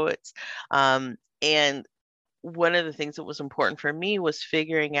Black poets. And one of the things that was important for me was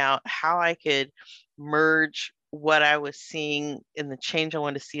figuring out how I could merge what I was seeing in the change I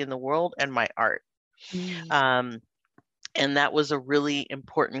wanted to see in the world and my art. Um, and that was a really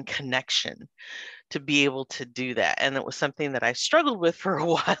important connection to be able to do that. And it was something that I struggled with for a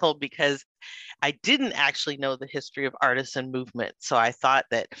while because I didn't actually know the history of artisan movement. So I thought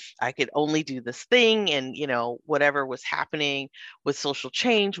that I could only do this thing, and, you know, whatever was happening with social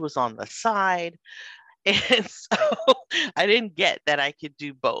change was on the side. And so I didn't get that I could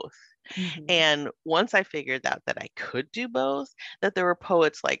do both. Mm-hmm. And once I figured out that I could do both, that there were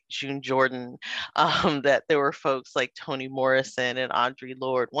poets like June Jordan, that there were folks like Toni Morrison and Audre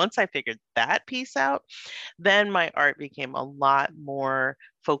Lorde. Once I figured that piece out, then my art became a lot more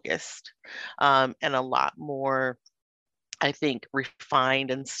focused, and a lot more, I think, refined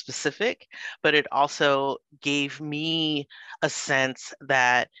and specific. But it also gave me a sense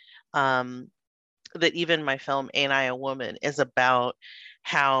that that even my film Ain't I a Woman is about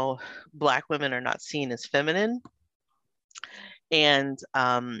how Black women are not seen as feminine, and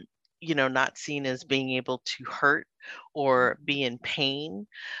you know, not seen as being able to hurt or be in pain,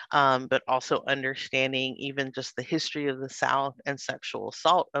 but also understanding even just the history of the South and sexual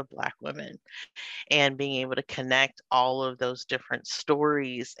assault of Black women, and being able to connect all of those different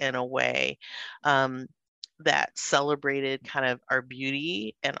stories in a way that celebrated kind of our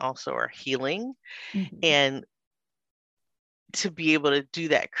beauty and also our healing. Mm-hmm. And to be able to do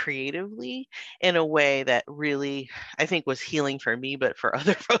that creatively in a way that really, I think, was healing for me, but for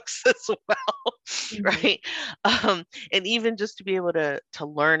other folks as well. Mm-hmm. Right. And even just to be able to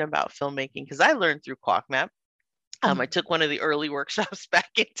learn about filmmaking, because I learned through QuackMap. I took one of the early workshops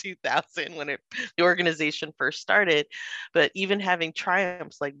back in 2000 when the organization first started. But even having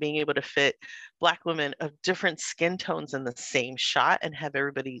triumphs like being able to fit Black women of different skin tones in the same shot and have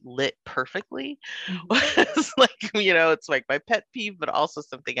everybody lit perfectly was like, you know, it's like my pet peeve, but also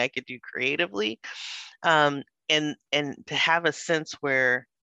something I could do creatively. And to have a sense where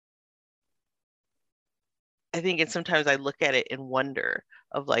I think it's sometimes I look at it in wonder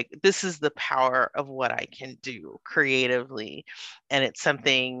of like, this is the power of what I can do creatively. And it's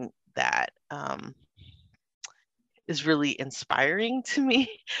something that is really inspiring to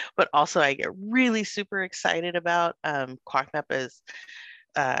me, but also I get really super excited about. QuackMap is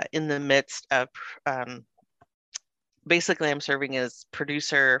in the midst of, basically I'm serving as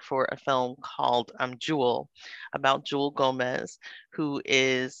producer for a film called Jewel, about Jewel Gomez, who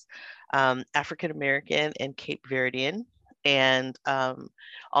is African American and Cape Verdean, and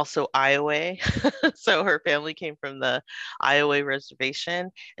also Iowa. So her family came from the Iowa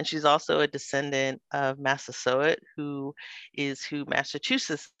reservation, and she's also a descendant of Massasoit, who is who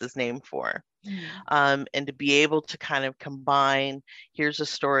Massachusetts is named for. And to be able to kind of combine, here's a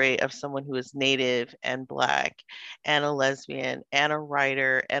story of someone who is Native and Black and a lesbian and a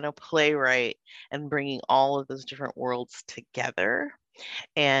writer and a playwright, and bringing all of those different worlds together,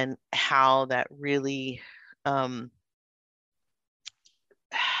 and how that really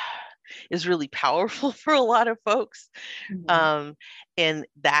is really powerful for a lot of folks. And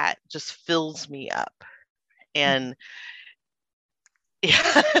that just fills me up. And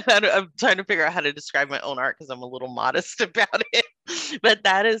yeah, I'm trying to figure out how to describe my own art because I'm a little modest about it. But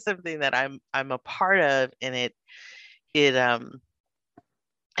that is something that I'm a part of, and I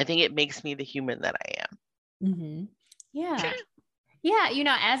think it makes me the human that I am. Yeah. Yeah. You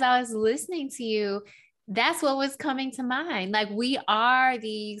know, as I was listening to you, That's what was coming to mind. Like, we are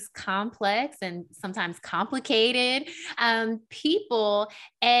these complex and sometimes complicated people.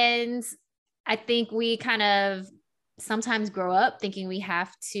 And I think we kind of sometimes grow up thinking we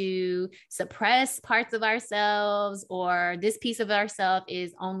have to suppress parts of ourselves, or this piece of ourselves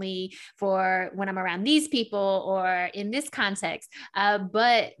is only for when I'm around these people or in this context.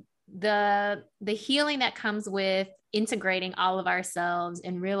 But the healing that comes with integrating all of ourselves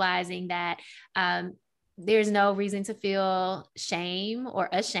and realizing that there's no reason to feel shame or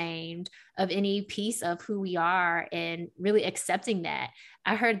ashamed of any piece of who we are, and really accepting that.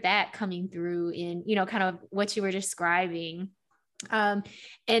 I heard that coming through in, kind of what you were describing. And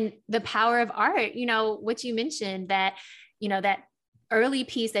the power of art, what you mentioned, that, that early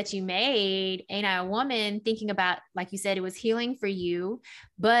piece that you made, Ain't I a Woman, thinking about, like you said, it was healing for you,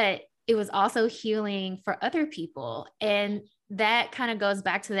 but it was also healing for other people. And that kind of goes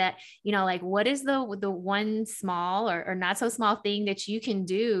back to that, like, what is the one small or not so small thing that you can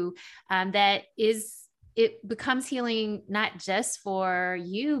do that is, it becomes healing, not just for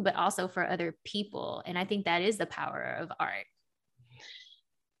you, but also for other people. And I think that is the power of art.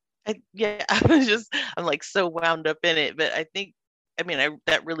 I'm like so wound up in it, but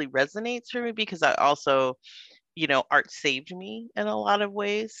that really resonates for me because I also, art saved me in a lot of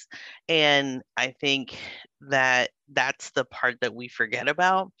ways. And I think that that's the part that we forget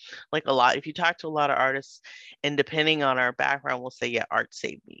about. Like a lot, if you talk to a lot of artists, and depending on our background, we'll say, yeah, art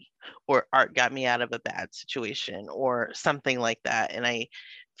saved me, or art got me out of a bad situation, or something like that. And I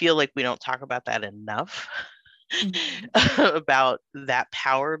feel like we don't talk about that enough. About that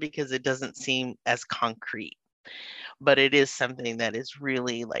power, because it doesn't seem as concrete, but it is something that is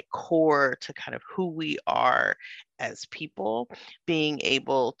really like core to kind of who we are as people, being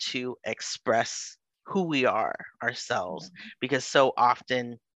able to express who we are ourselves, because so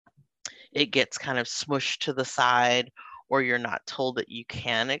often it gets kind of smushed to the side, or you're not told that you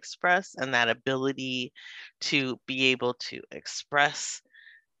can express, and that ability to be able to express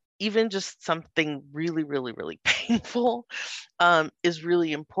even just something really, really, really painful is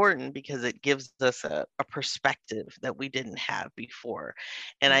really important, because it gives us a perspective that we didn't have before.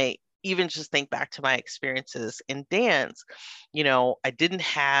 And I even just think back to my experiences in dance. I didn't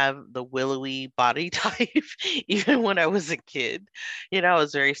have the willowy body type even when I was a kid. I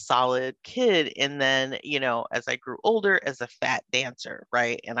was a very solid kid. And then, as I grew older, as a fat dancer,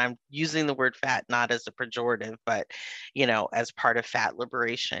 right? And I'm using the word fat not as a pejorative, but, as part of fat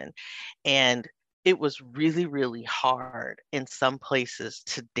liberation. And it was really, really hard in some places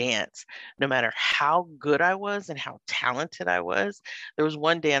to dance, no matter how good I was and how talented I was. There was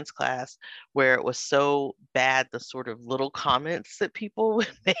one dance class where it was so bad, the sort of little comments that people would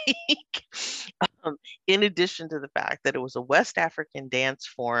make, in addition to the fact that it was a West African dance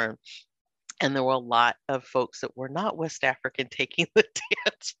form, and there were a lot of folks that were not West African taking the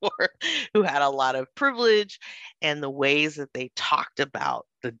dance floor, who had a lot of privilege, and the ways that they talked about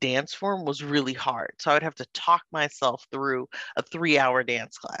the dance form was really hard. So I would have to talk myself through a 3-hour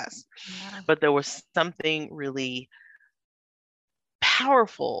dance class. Wow. But there was something really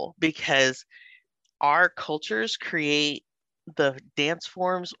powerful, because our cultures create the dance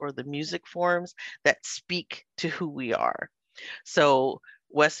forms or the music forms that speak to who we are. So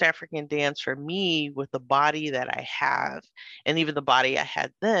West African dance for me, with the body that I have, and even the body I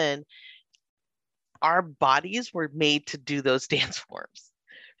had then, our bodies were made to do those dance forms,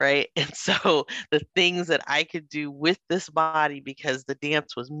 right? And so the things that I could do with this body, because the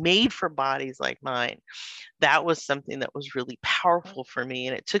dance was made for bodies like mine, that was something that was really powerful for me.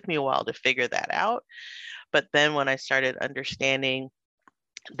 And it took me a while to figure that out. But then when I started understanding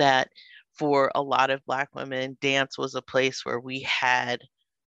that for a lot of Black women, dance was a place where we had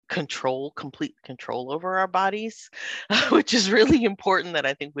complete control over our bodies, which is really important, that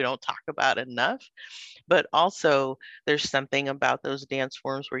I think we don't talk about enough. But also, there's something about those dance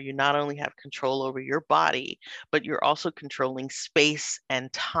forms where you not only have control over your body, but you're also controlling space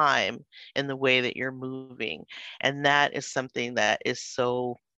and time in the way that you're moving. And that is something that is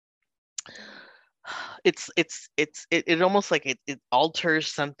so, it almost like it alters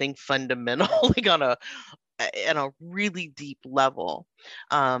something fundamental, like on a really deep level.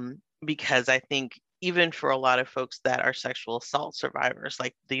 Because I think even for a lot of folks that are sexual assault survivors,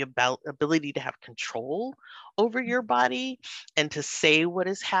 like the ability to have control over your body and to say what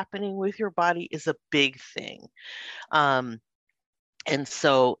is happening with your body is a big thing. And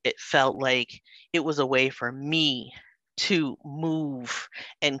so it felt like it was a way for me to move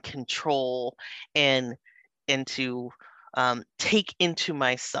and control, and to take into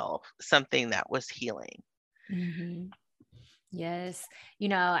myself something that was healing. Mm-hmm. Yes.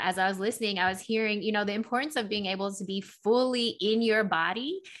 As I was listening, I was hearing, the importance of being able to be fully in your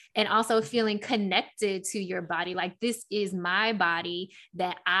body and also feeling connected to your body. Like, this is my body,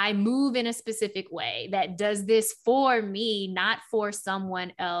 that I move in a specific way, that does this for me, not for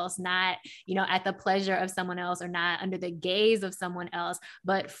someone else, not, at the pleasure of someone else or not under the gaze of someone else,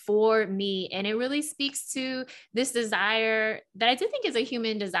 but for me. And it really speaks to this desire that I do think is a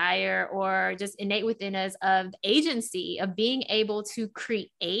human desire, or just innate within us, of agency, of being able to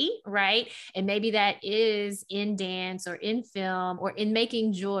create, right? And maybe that is in dance or in film or in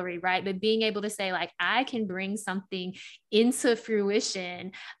making jewelry, right? But being able to say, like, I can bring something into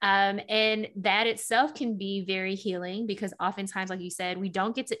fruition. And that itself can be very healing, because oftentimes, like you said, we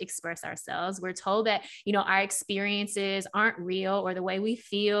don't get to express ourselves. We're told that, our experiences aren't real, or the way we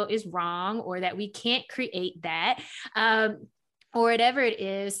feel is wrong, or that we can't create that. Or whatever it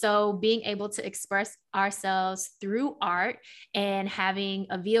is. So being able to express ourselves through art and having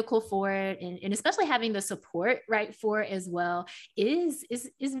a vehicle for it, and especially having the support, right, for it as well, is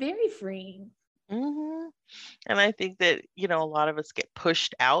very freeing. Mm-hmm. And I think that, a lot of us get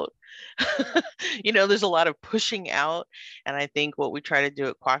pushed out. There's a lot of pushing out. And I think what we try to do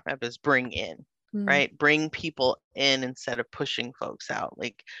at QuackMap is bring in, right? Bring people in instead of pushing folks out.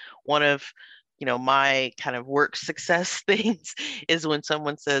 Like, one of, my kind of work success things is when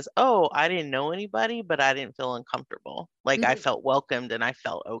someone says, oh, I didn't know anybody, but I didn't feel uncomfortable. Like, I felt welcomed and I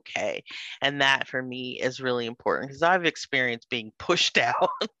felt okay. And that for me is really important, because I've experienced being pushed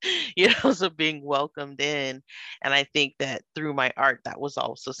out, so being welcomed in. And I think that through my art, that was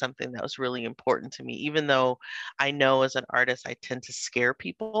also something that was really important to me, even though I know as an artist, I tend to scare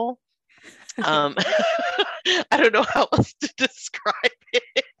people. um I don't know how else to describe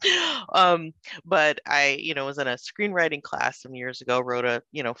it. But I, was in a screenwriting class some years ago, wrote a,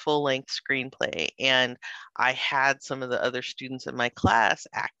 full-length screenplay, and I had some of the other students in my class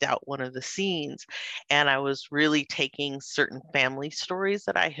act out one of the scenes, and I was really taking certain family stories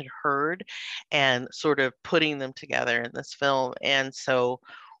that I had heard and sort of putting them together in this film. And so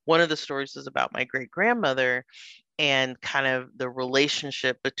one of the stories is about my great grandmother, and kind of the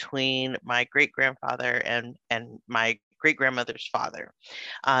relationship between my great grandfather and my great grandmother's father,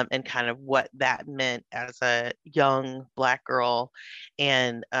 and kind of what that meant as a young Black girl,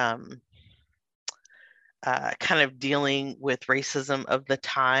 and kind of dealing with racism of the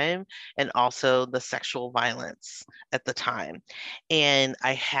time, and also the sexual violence at the time. And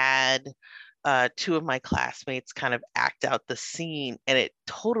I had two of my classmates kind of act out the scene, and it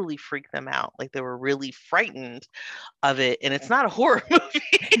totally freaked them out. Like, they were really frightened of it. And it's not a horror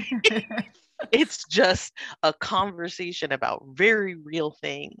movie. It's just a conversation about very real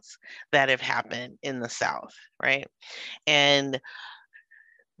things that have happened in the South, right? And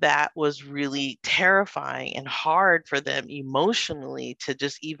that was really terrifying and hard for them emotionally to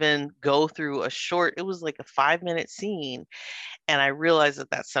just even go through it was like a 5-minute scene. And I realized that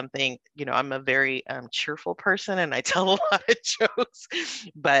that's something, I'm a very cheerful person, and I tell a lot of jokes,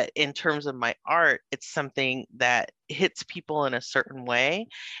 but in terms of my art, it's something that hits people in a certain way.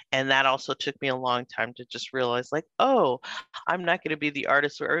 And that also took me a long time to just realize, like, oh, I'm not going to be the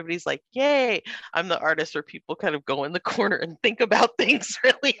artist where everybody's like, yay. I'm the artist where people kind of go in the corner and think about things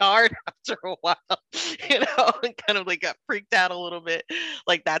really hard after a while, and kind of like got freaked out a little bit.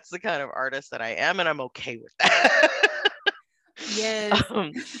 Like, that's the kind of artist that I am, and I'm okay with that. Yes.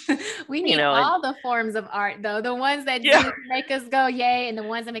 We need And all the forms of art, though. The ones that yeah, do make us go, yay, and the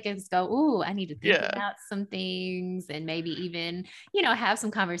ones that make us go, ooh, I need to think yeah, about some things, and maybe even, have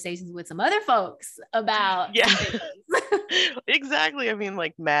some conversations with some other folks about yeah. some things. Exactly. I mean,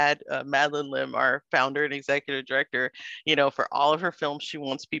 like Madeline Lim, our founder and executive director, for all of her films, she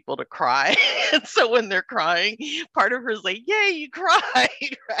wants people to cry. And so when they're crying, part of her is like, yay, you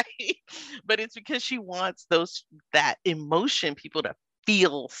cried, right? But it's because she wants that emotion, people to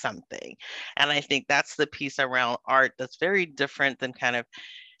feel something. And I think that's the piece around art that's very different than kind of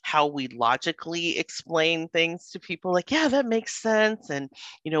how we logically explain things to people. Like, yeah, that makes sense. And,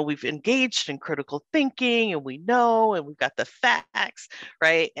 we've engaged in critical thinking, and we know, and we've got the facts,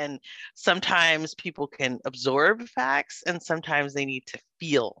 right? And sometimes people can absorb facts, and sometimes they need to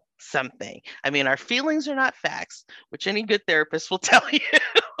feel something. I mean, our feelings are not facts, which any good therapist will tell you.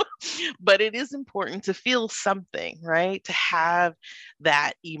 But it is important to feel something, right? To have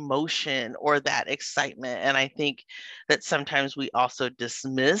that emotion or that excitement. And I think that sometimes we also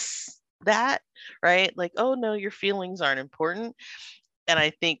dismiss that, right? Like, oh no, your feelings aren't important. And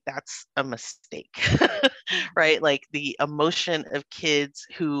I think that's a mistake, right? Like the emotion of kids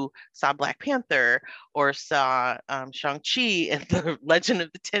who saw Black Panther or saw Shang-Chi and the Legend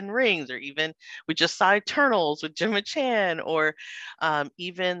of the Ten Rings, or even we just saw Eternals with Gemma Chan, or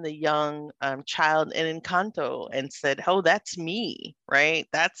even the young child in Encanto and said, oh, that's me, right?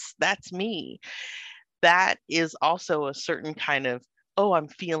 That's me. That is also a certain kind of, oh, I'm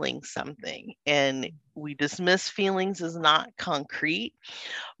feeling something. And we dismiss feelings as not concrete,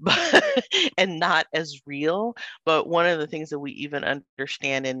 but and not as real. But one of the things that we even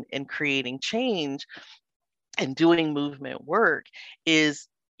understand in creating change and doing movement work is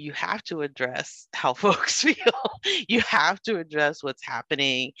you have to address how folks feel. You have to address what's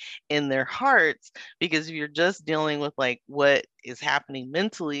happening in their hearts, because if you're just dealing with like what is happening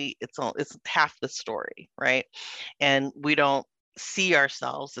mentally, it's half the story, right? And we don't see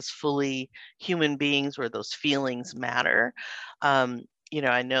ourselves as fully human beings where those feelings matter.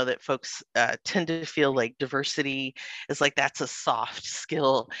 I know that folks tend to feel like diversity is like that's a soft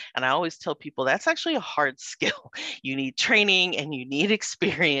skill. And I always tell people that's actually a hard skill. You need training and you need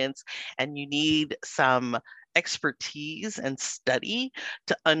experience and you need some expertise and study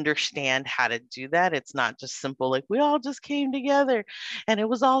to understand how to do that. It's not just simple, like we all just came together and it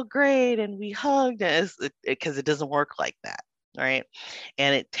was all great and we hugged, because it doesn't work like that. Right.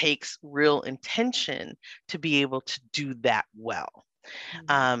 And it takes real intention to be able to do that well.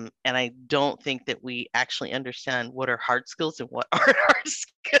 And I don't think that we actually understand what are hard skills and what aren't hard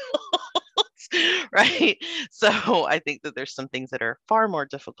skills, right? So I think that there's some things that are far more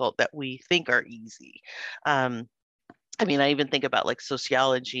difficult that we think are easy. I mean, I even think about like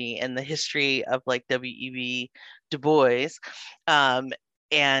sociology and the history of like W.E.B. Du Bois,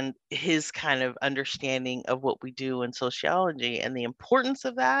 and his kind of understanding of what we do in sociology and the importance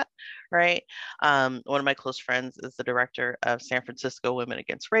of that, right? One of my close friends is the director of San Francisco Women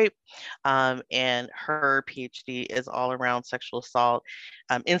Against Rape, and her PhD is all around sexual assault.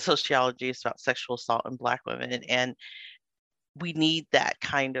 In sociology, it's about sexual assault in Black women. And we need that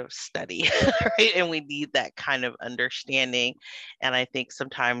kind of study, right? And we need that kind of understanding. And I think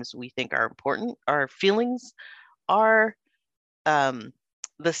sometimes we think our feelings are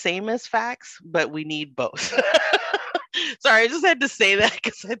the same as facts, but we need both. Sorry, I just had to say that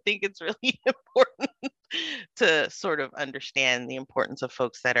because I think it's really important to sort of understand the importance of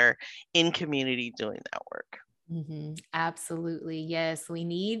folks that are in community doing that work. Absolutely. Yes. We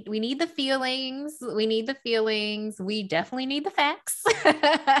need the feelings. We need the feelings. We definitely need the facts.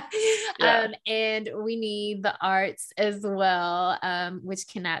 And we need the arts as well, which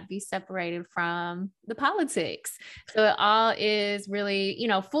cannot be separated from the politics. So it all is really,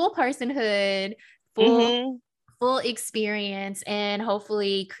 full personhood, full experience, and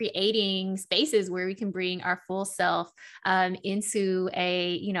hopefully creating spaces where we can bring our full self into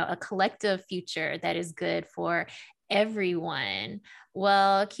a collective future that is good for everyone.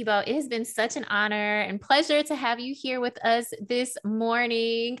 Well, Kibo, it has been such an honor and pleasure to have you here with us this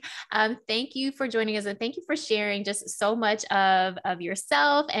morning. Thank you for joining us, and thank you for sharing just so much of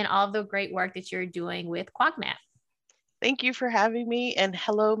yourself and all the great work that you're doing with QuagMap. Thank you for having me, and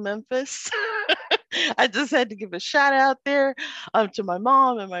hello, Memphis. I just had to give a shout out there to my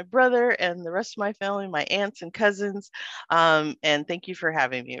mom and my brother and the rest of my family, my aunts and cousins. And thank you for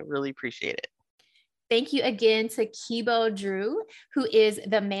having me. I really appreciate it. Thank you again to Kibo Drew, who is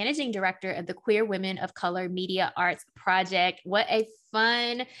the managing director of the Queer Women of Color Media Arts Project. What a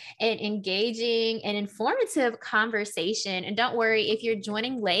fun and engaging and informative conversation. And don't worry, if you're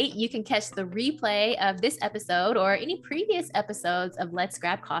joining late, you can catch the replay of this episode or any previous episodes of Let's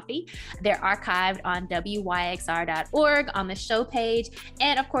Grab Coffee. They're archived on wyxr.org on the show page.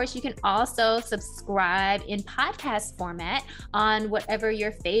 And of course, you can also subscribe in podcast format on whatever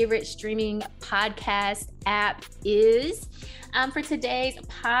your favorite streaming podcast app is. For today's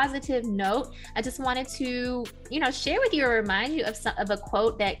positive note, I just wanted to, share with you or remind you of a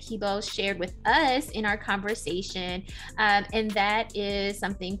quote that Kibo shared with us in our conversation. And that is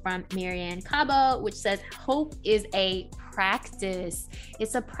something from Marianne Cabo, which says, hope is a practice.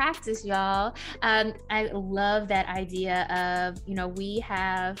 It's a practice, y'all. I love that idea of, we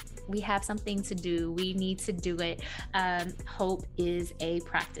have something to do. We need to do it. Hope is a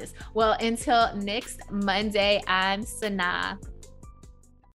practice. Well, until next Monday, I'm Sanaa.